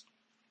verse.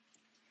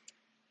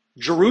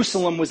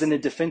 Jerusalem was in a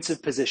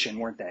defensive position,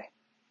 weren't they?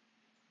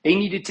 They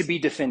needed to be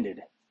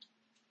defended.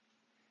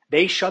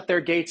 They shut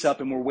their gates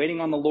up and were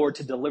waiting on the Lord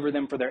to deliver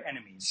them for their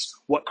enemies.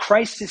 What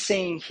Christ is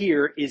saying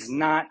here is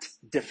not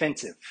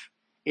defensive.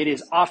 It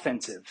is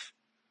offensive.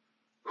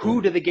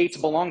 Who do the gates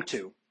belong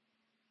to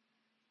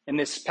in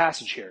this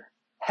passage here?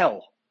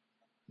 Hell.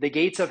 The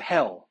gates of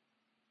hell.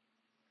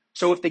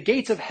 So if the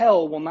gates of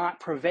hell will not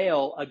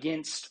prevail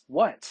against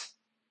what?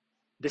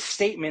 The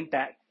statement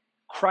that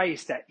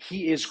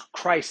he is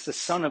Christ, the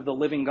Son of the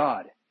living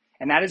God.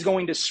 And that is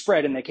going to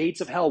spread, and the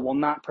gates of hell will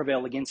not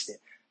prevail against it.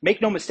 Make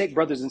no mistake,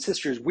 brothers and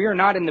sisters, we are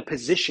not in the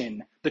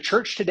position, the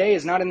church today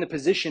is not in the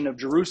position of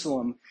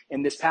Jerusalem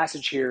in this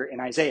passage here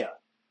in Isaiah.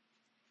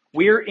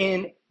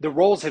 The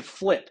roles have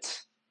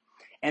flipped.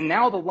 And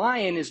now the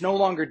lion is no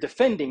longer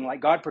defending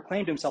like God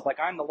proclaimed himself, like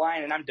I'm the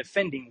lion and I'm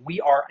defending. We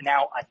are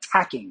now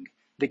attacking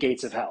the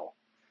gates of hell.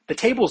 The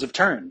tables have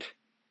turned,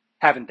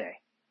 haven't they?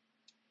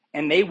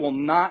 And they will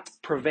not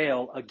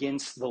prevail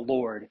against the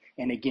Lord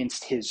and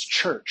against his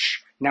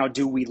church. Now,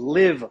 do we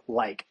live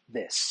like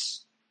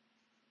this?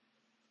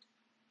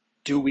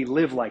 Do we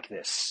live like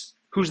this?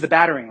 Who's the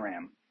battering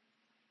ram?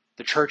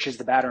 The church is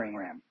the battering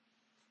ram.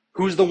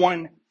 Who's the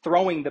one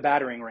throwing the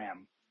battering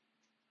ram?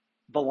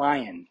 The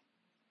lion.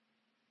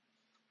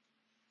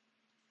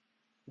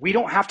 We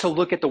don't have to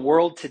look at the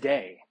world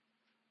today.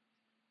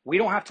 We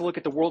don't have to look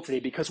at the world today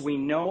because we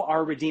know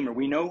our Redeemer.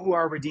 We know who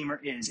our Redeemer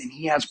is, and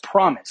he has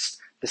promised,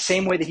 the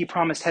same way that he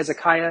promised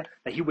Hezekiah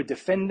that he would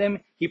defend them,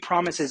 he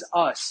promises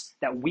us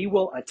that we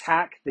will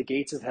attack the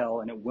gates of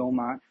hell and it will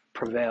not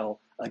prevail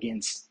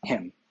against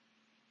him.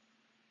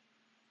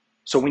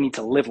 So we need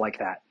to live like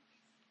that,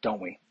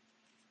 don't we?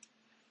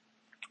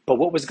 But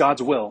what was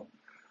God's will?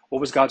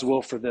 What was God's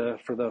will for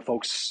the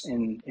folks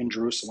in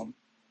Jerusalem?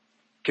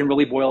 You can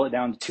really boil it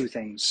down to two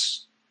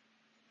things.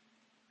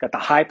 That the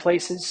high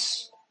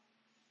places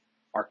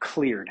are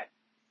cleared.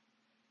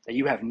 That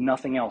you have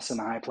nothing else in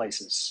the high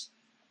places.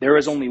 There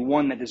is only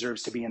one that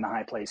deserves to be in the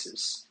high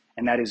places,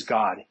 and that is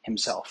God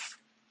himself.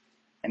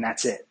 And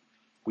that's it.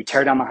 We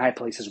tear down the high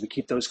places, we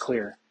keep those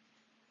clear,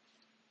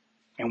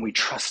 and we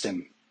trust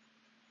him.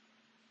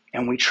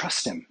 And we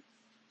trust him.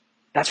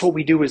 That's what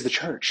we do as the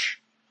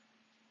church.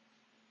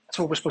 That's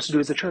what we're supposed to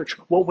do as the church.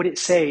 What would it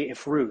say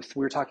if Ruth,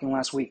 we were talking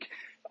last week,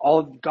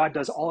 God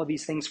does all of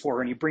these things for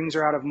her, and he brings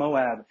her out of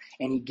Moab,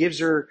 and he gives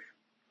her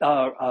he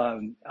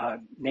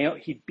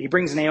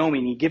brings Naomi,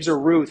 and he gives her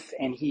Ruth,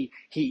 and he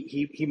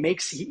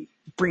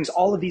brings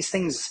all of these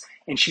things,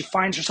 and she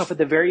finds herself at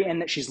the very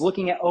end that she's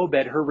looking at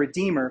Obed, her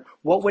Redeemer.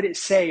 What would it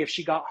say if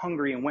she got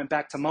hungry and went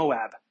back to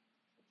Moab?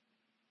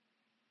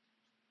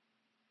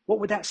 What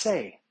would that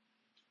say?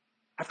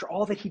 After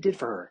all that he did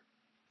for her.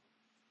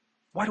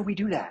 Why do we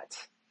do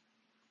that?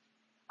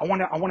 I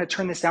want to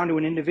turn this down to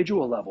an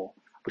individual level.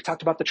 We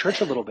talked about the church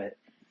a little bit.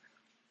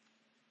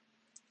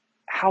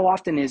 How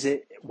often is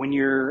it when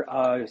you're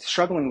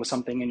struggling with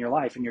something in your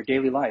life, in your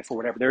daily life or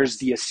whatever, there's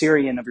the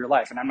Assyrian of your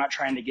life, and I'm not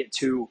trying to get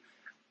to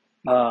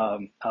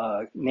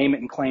name it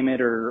and claim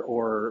it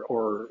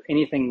or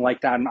anything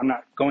like that. I'm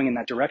not going in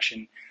that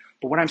direction.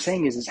 But what I'm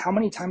saying is how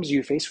many times are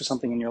you faced with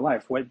something in your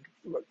life,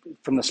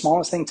 from the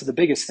smallest thing to the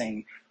biggest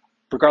thing,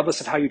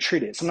 regardless of how you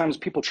treat it? Sometimes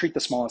people treat the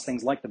smallest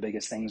things like the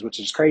biggest things, which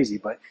is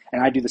crazy,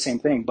 and I do the same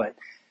thing. But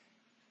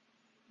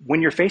when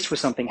you're faced with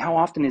something, how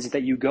often is it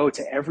that you go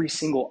to every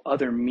single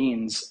other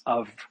means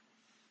of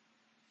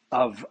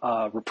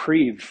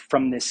reprieve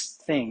from this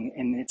thing,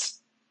 and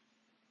it's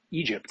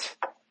Egypt?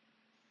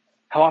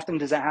 How often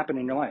does that happen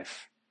in your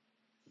life?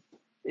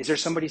 Is there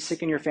somebody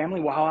sick in your family?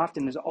 Well, how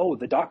often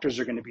the doctors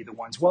are going to be the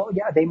ones? Well,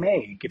 yeah, they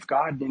may. If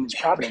God in his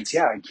providence,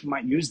 yeah, he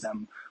might use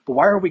them. But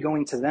why are we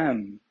going to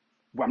them?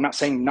 Well, I'm not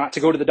saying not to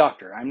go to the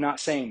doctor. I'm not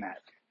saying that.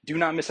 Do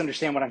not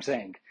misunderstand what I'm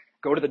saying.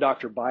 Go to the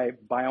doctor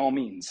by all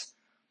means.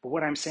 But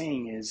what I'm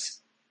saying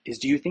is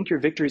do you think your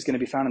victory is going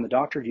to be found in the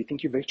doctor? Or do you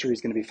think your victory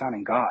is going to be found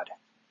in God?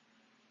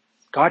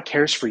 God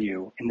cares for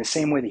you in the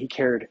same way that he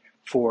cared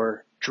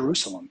for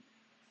Jerusalem.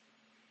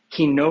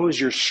 He knows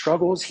your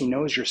struggles, he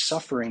knows your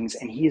sufferings,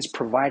 and he has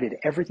provided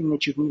everything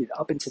that you've needed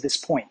up until this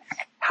point.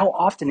 How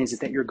often is it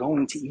that you're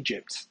going to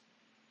Egypt?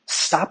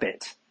 Stop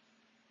it.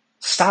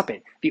 Stop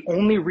it. The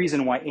only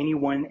reason why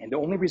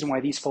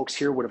these folks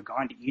here would have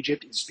gone to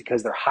Egypt is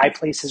because their high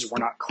places were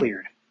not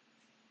cleared.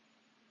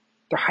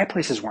 Their high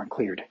places weren't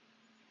cleared.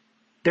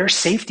 Their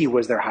safety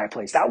was their high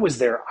place. That was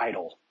their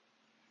idol.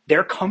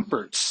 Their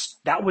comforts,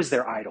 that was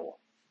their idol.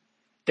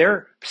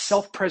 Their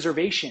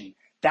self-preservation,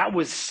 that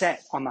was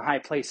set on the high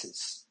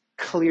places.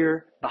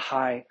 Clear the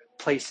high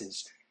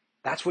places.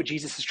 That's what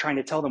Jesus is trying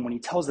to tell them when he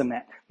tells them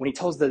that, when he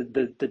tells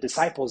the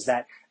disciples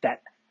that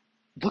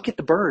look at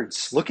the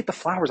birds, look at the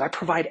flowers.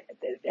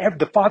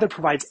 The Father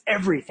provides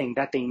everything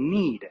that they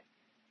need.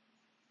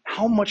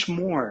 How much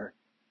more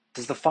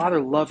does the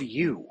Father love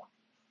you?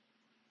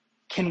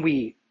 Can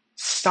we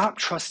stop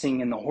trusting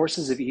in the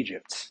horses of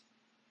Egypt?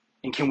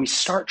 And can we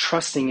start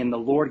trusting in the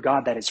Lord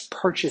God that has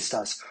purchased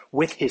us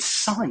with his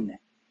Son?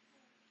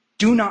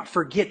 Do not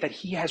forget that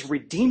he has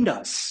redeemed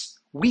us.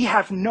 We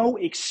have no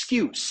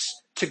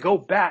excuse to go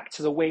back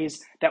to the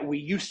ways that we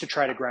used to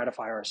try to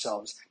gratify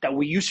ourselves, that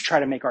we used to try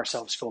to make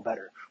ourselves feel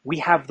better. We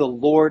have the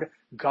Lord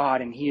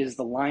God, and he is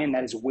the Lion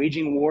that is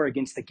waging war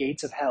against the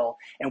gates of hell,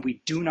 and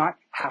we do not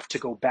have to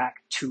go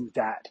back to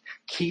that.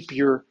 Keep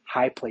your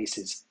high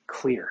places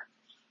clear.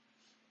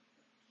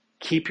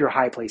 Keep your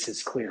high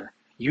places clear.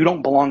 You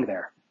don't belong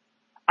there.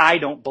 I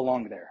don't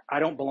belong there. I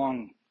don't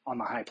belong on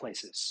the high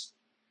places.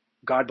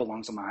 God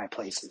belongs on the high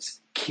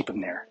places. Keep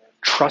him there.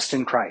 Trust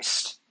in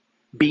Christ.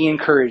 Be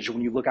encouraged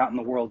when you look out in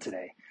the world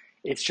today.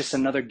 It's just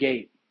another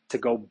gate to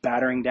go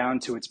battering down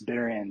to its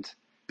bitter end,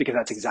 because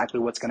that's exactly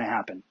what's going to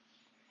happen.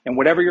 And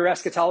whatever your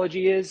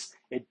eschatology is,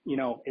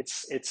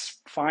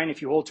 it's fine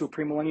if you hold to a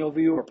premillennial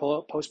view or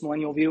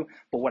postmillennial view.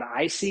 But what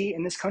I see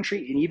in this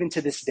country, and even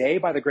to this day,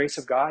 by the grace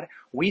of God,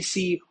 we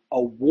see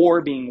a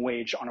war being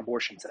waged on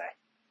abortion today.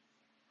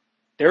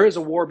 There is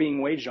a war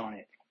being waged on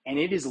it, and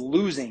it is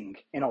losing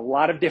in a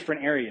lot of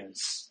different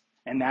areas.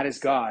 And that is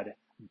God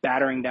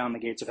battering down the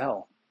gates of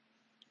hell.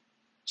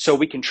 So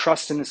we can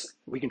trust in this.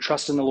 We can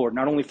trust in the Lord,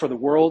 not only for the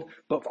world,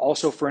 but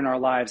also for in our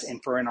lives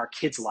and for in our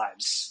kids'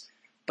 lives.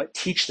 But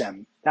teach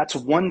them. That's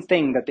one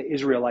thing that the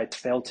Israelites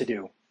failed to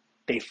do.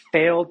 They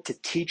failed to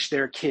teach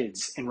their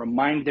kids and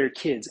remind their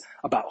kids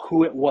about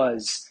who it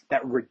was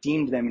that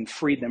redeemed them and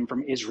freed them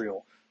from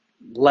Israel.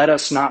 Let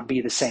us not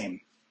be the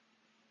same.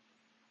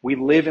 We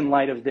live in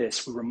light of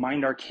this. We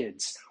remind our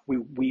kids.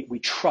 We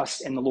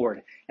trust in the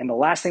Lord. And the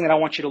last thing that I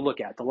want you to look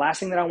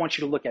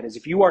at, is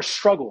if you are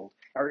struggled,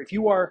 or if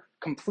you are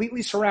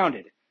completely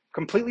surrounded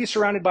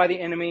by the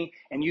enemy,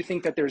 and you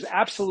think that there's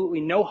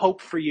absolutely no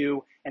hope for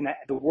you and that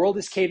the world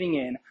is caving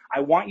in,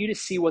 I want you to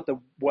see what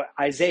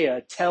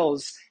Isaiah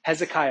tells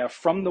Hezekiah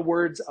from the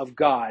words of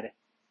God,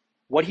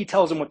 what he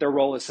tells them what their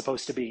role is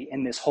supposed to be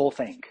in this whole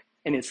thing.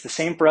 And it's the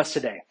same for us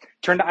today.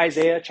 Turn to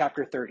Isaiah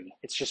chapter 30.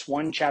 It's just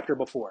one chapter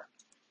before.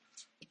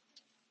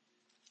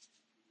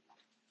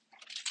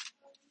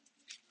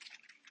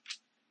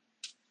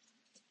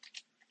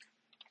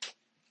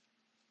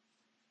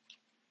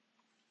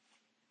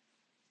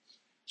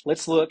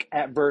 Let's look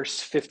at verse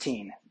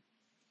 15.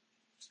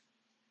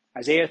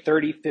 Isaiah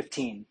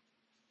 30:15.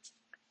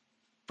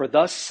 For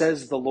thus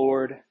says the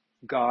Lord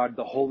God,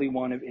 the Holy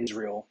One of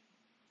Israel.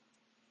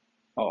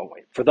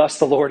 For thus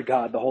the Lord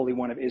God, the Holy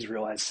One of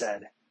Israel, has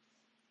said,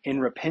 in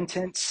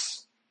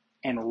repentance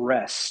and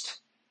rest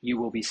you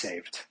will be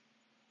saved.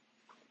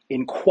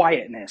 In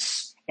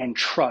quietness and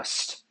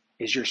trust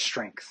is your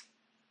strength.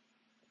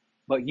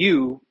 But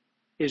you,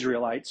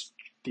 Israelites,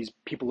 these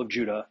people of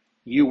Judah,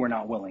 you were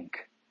not willing.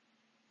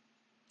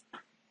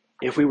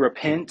 If we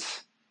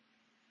repent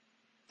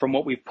from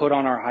what we've put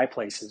on our high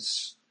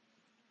places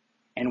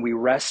and we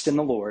rest in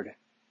the Lord,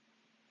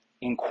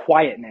 in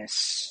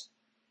quietness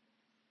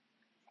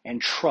and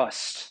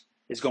trust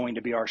is going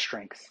to be our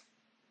strength.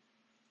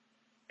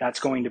 That's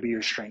going to be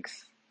your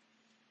strength.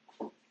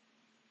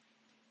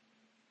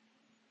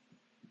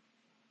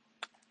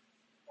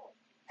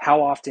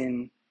 How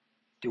often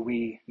do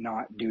we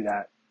not do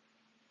that?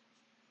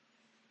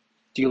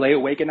 Do you lay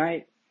awake at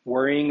night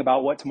worrying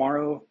about what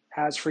tomorrow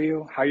has for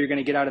you? How you're going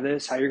to get out of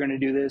this? How you're going to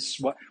do this?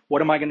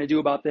 What am I going to do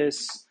about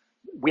this?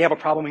 We have a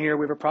problem here.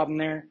 We have a problem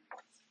there.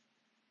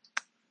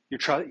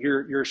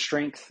 Your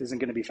strength isn't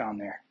going to be found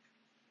there.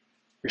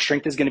 Your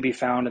strength is going to be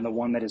found in the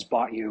one that has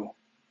bought you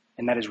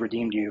and that has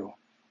redeemed you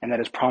and that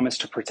has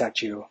promised to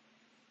protect you.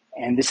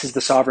 And this is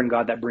the sovereign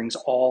God that brings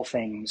all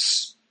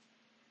things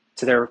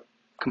to their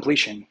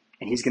completion,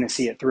 and he's going to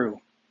see it through.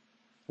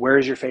 Where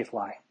does your faith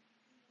lie?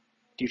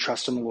 Do you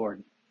trust in the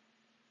Lord?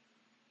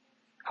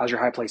 How's your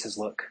high places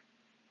look?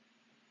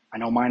 I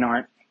know mine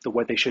aren't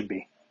what they should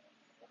be.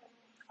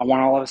 I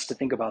want all of us to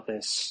think about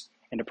this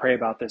and to pray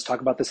about this,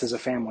 talk about this as a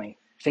family.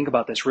 Think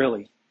about this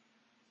really.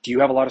 Do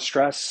you have a lot of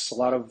stress, a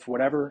lot of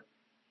whatever?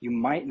 You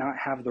might not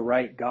have the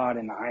right God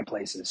in the high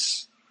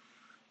places.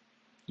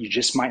 You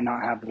just might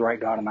not have the right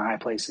God in the high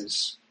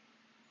places.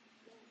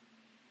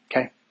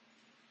 Okay?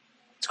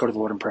 Let's go to the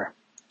Lord in prayer.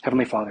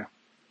 Heavenly Father,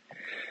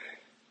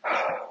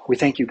 we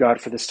thank you, God,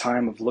 for this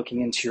time of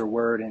looking into your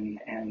word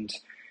and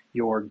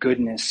your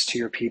goodness to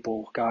your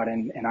people, God.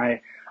 And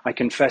I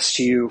confess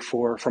to you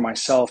for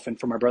myself and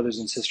for my brothers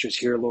and sisters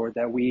here, Lord,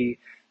 that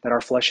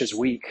our flesh is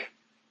weak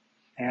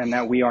and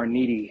that we are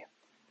needy.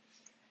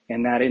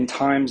 And that in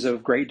times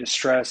of great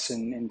distress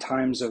and in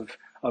times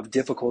of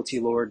difficulty,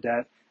 Lord,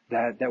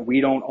 that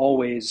we don't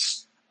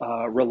always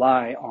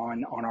rely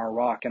on our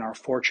rock and our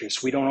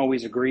fortress. We don't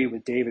always agree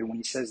with David when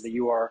he says that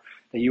you are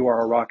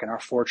our rock and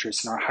our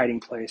fortress and our hiding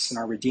place and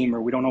our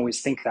redeemer. We don't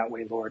always think that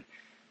way, Lord.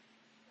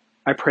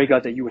 I pray,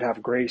 God, that you would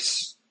have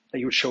grace, that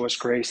you would show us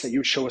grace, that you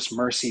would show us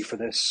mercy for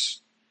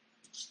this.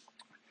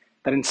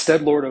 That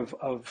instead, Lord,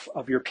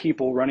 of your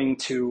people running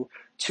to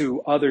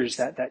others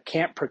that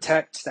can't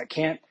protect, that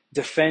can't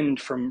defend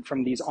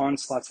from these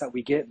onslaughts that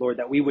we get, Lord,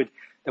 that we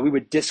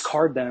would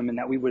discard them and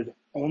that we would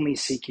only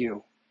seek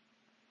you.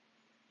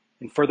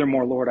 And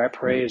furthermore, Lord, I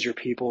pray as your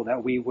people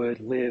that we would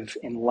live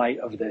in light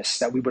of this,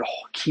 that we would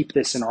keep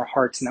this in our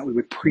hearts and that we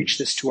would preach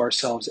this to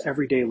ourselves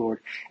every day, Lord,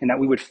 and that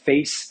we would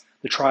face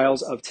the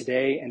trials of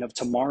today and of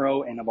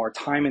tomorrow and of our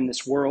time in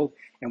this world,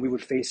 and we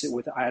would face it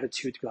with the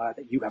attitude, God,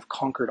 that you have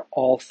conquered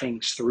all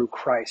things through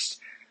Christ,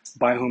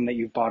 by whom that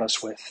you've bought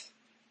us with.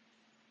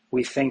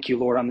 We thank you,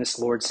 Lord, on this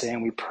Lord's Day,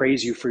 and we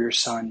praise you for your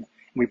Son, and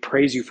we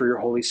praise you for your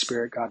Holy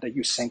Spirit, God, that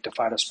you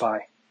sanctified us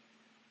by.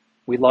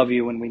 We love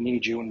you and we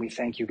need you and we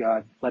thank you,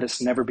 God. Let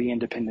us never be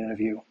independent of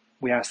you.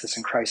 We ask this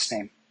in Christ's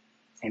name.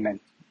 Amen.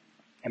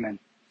 Amen.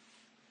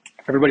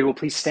 If everybody will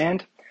please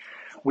stand,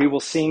 we will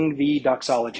sing the doxology.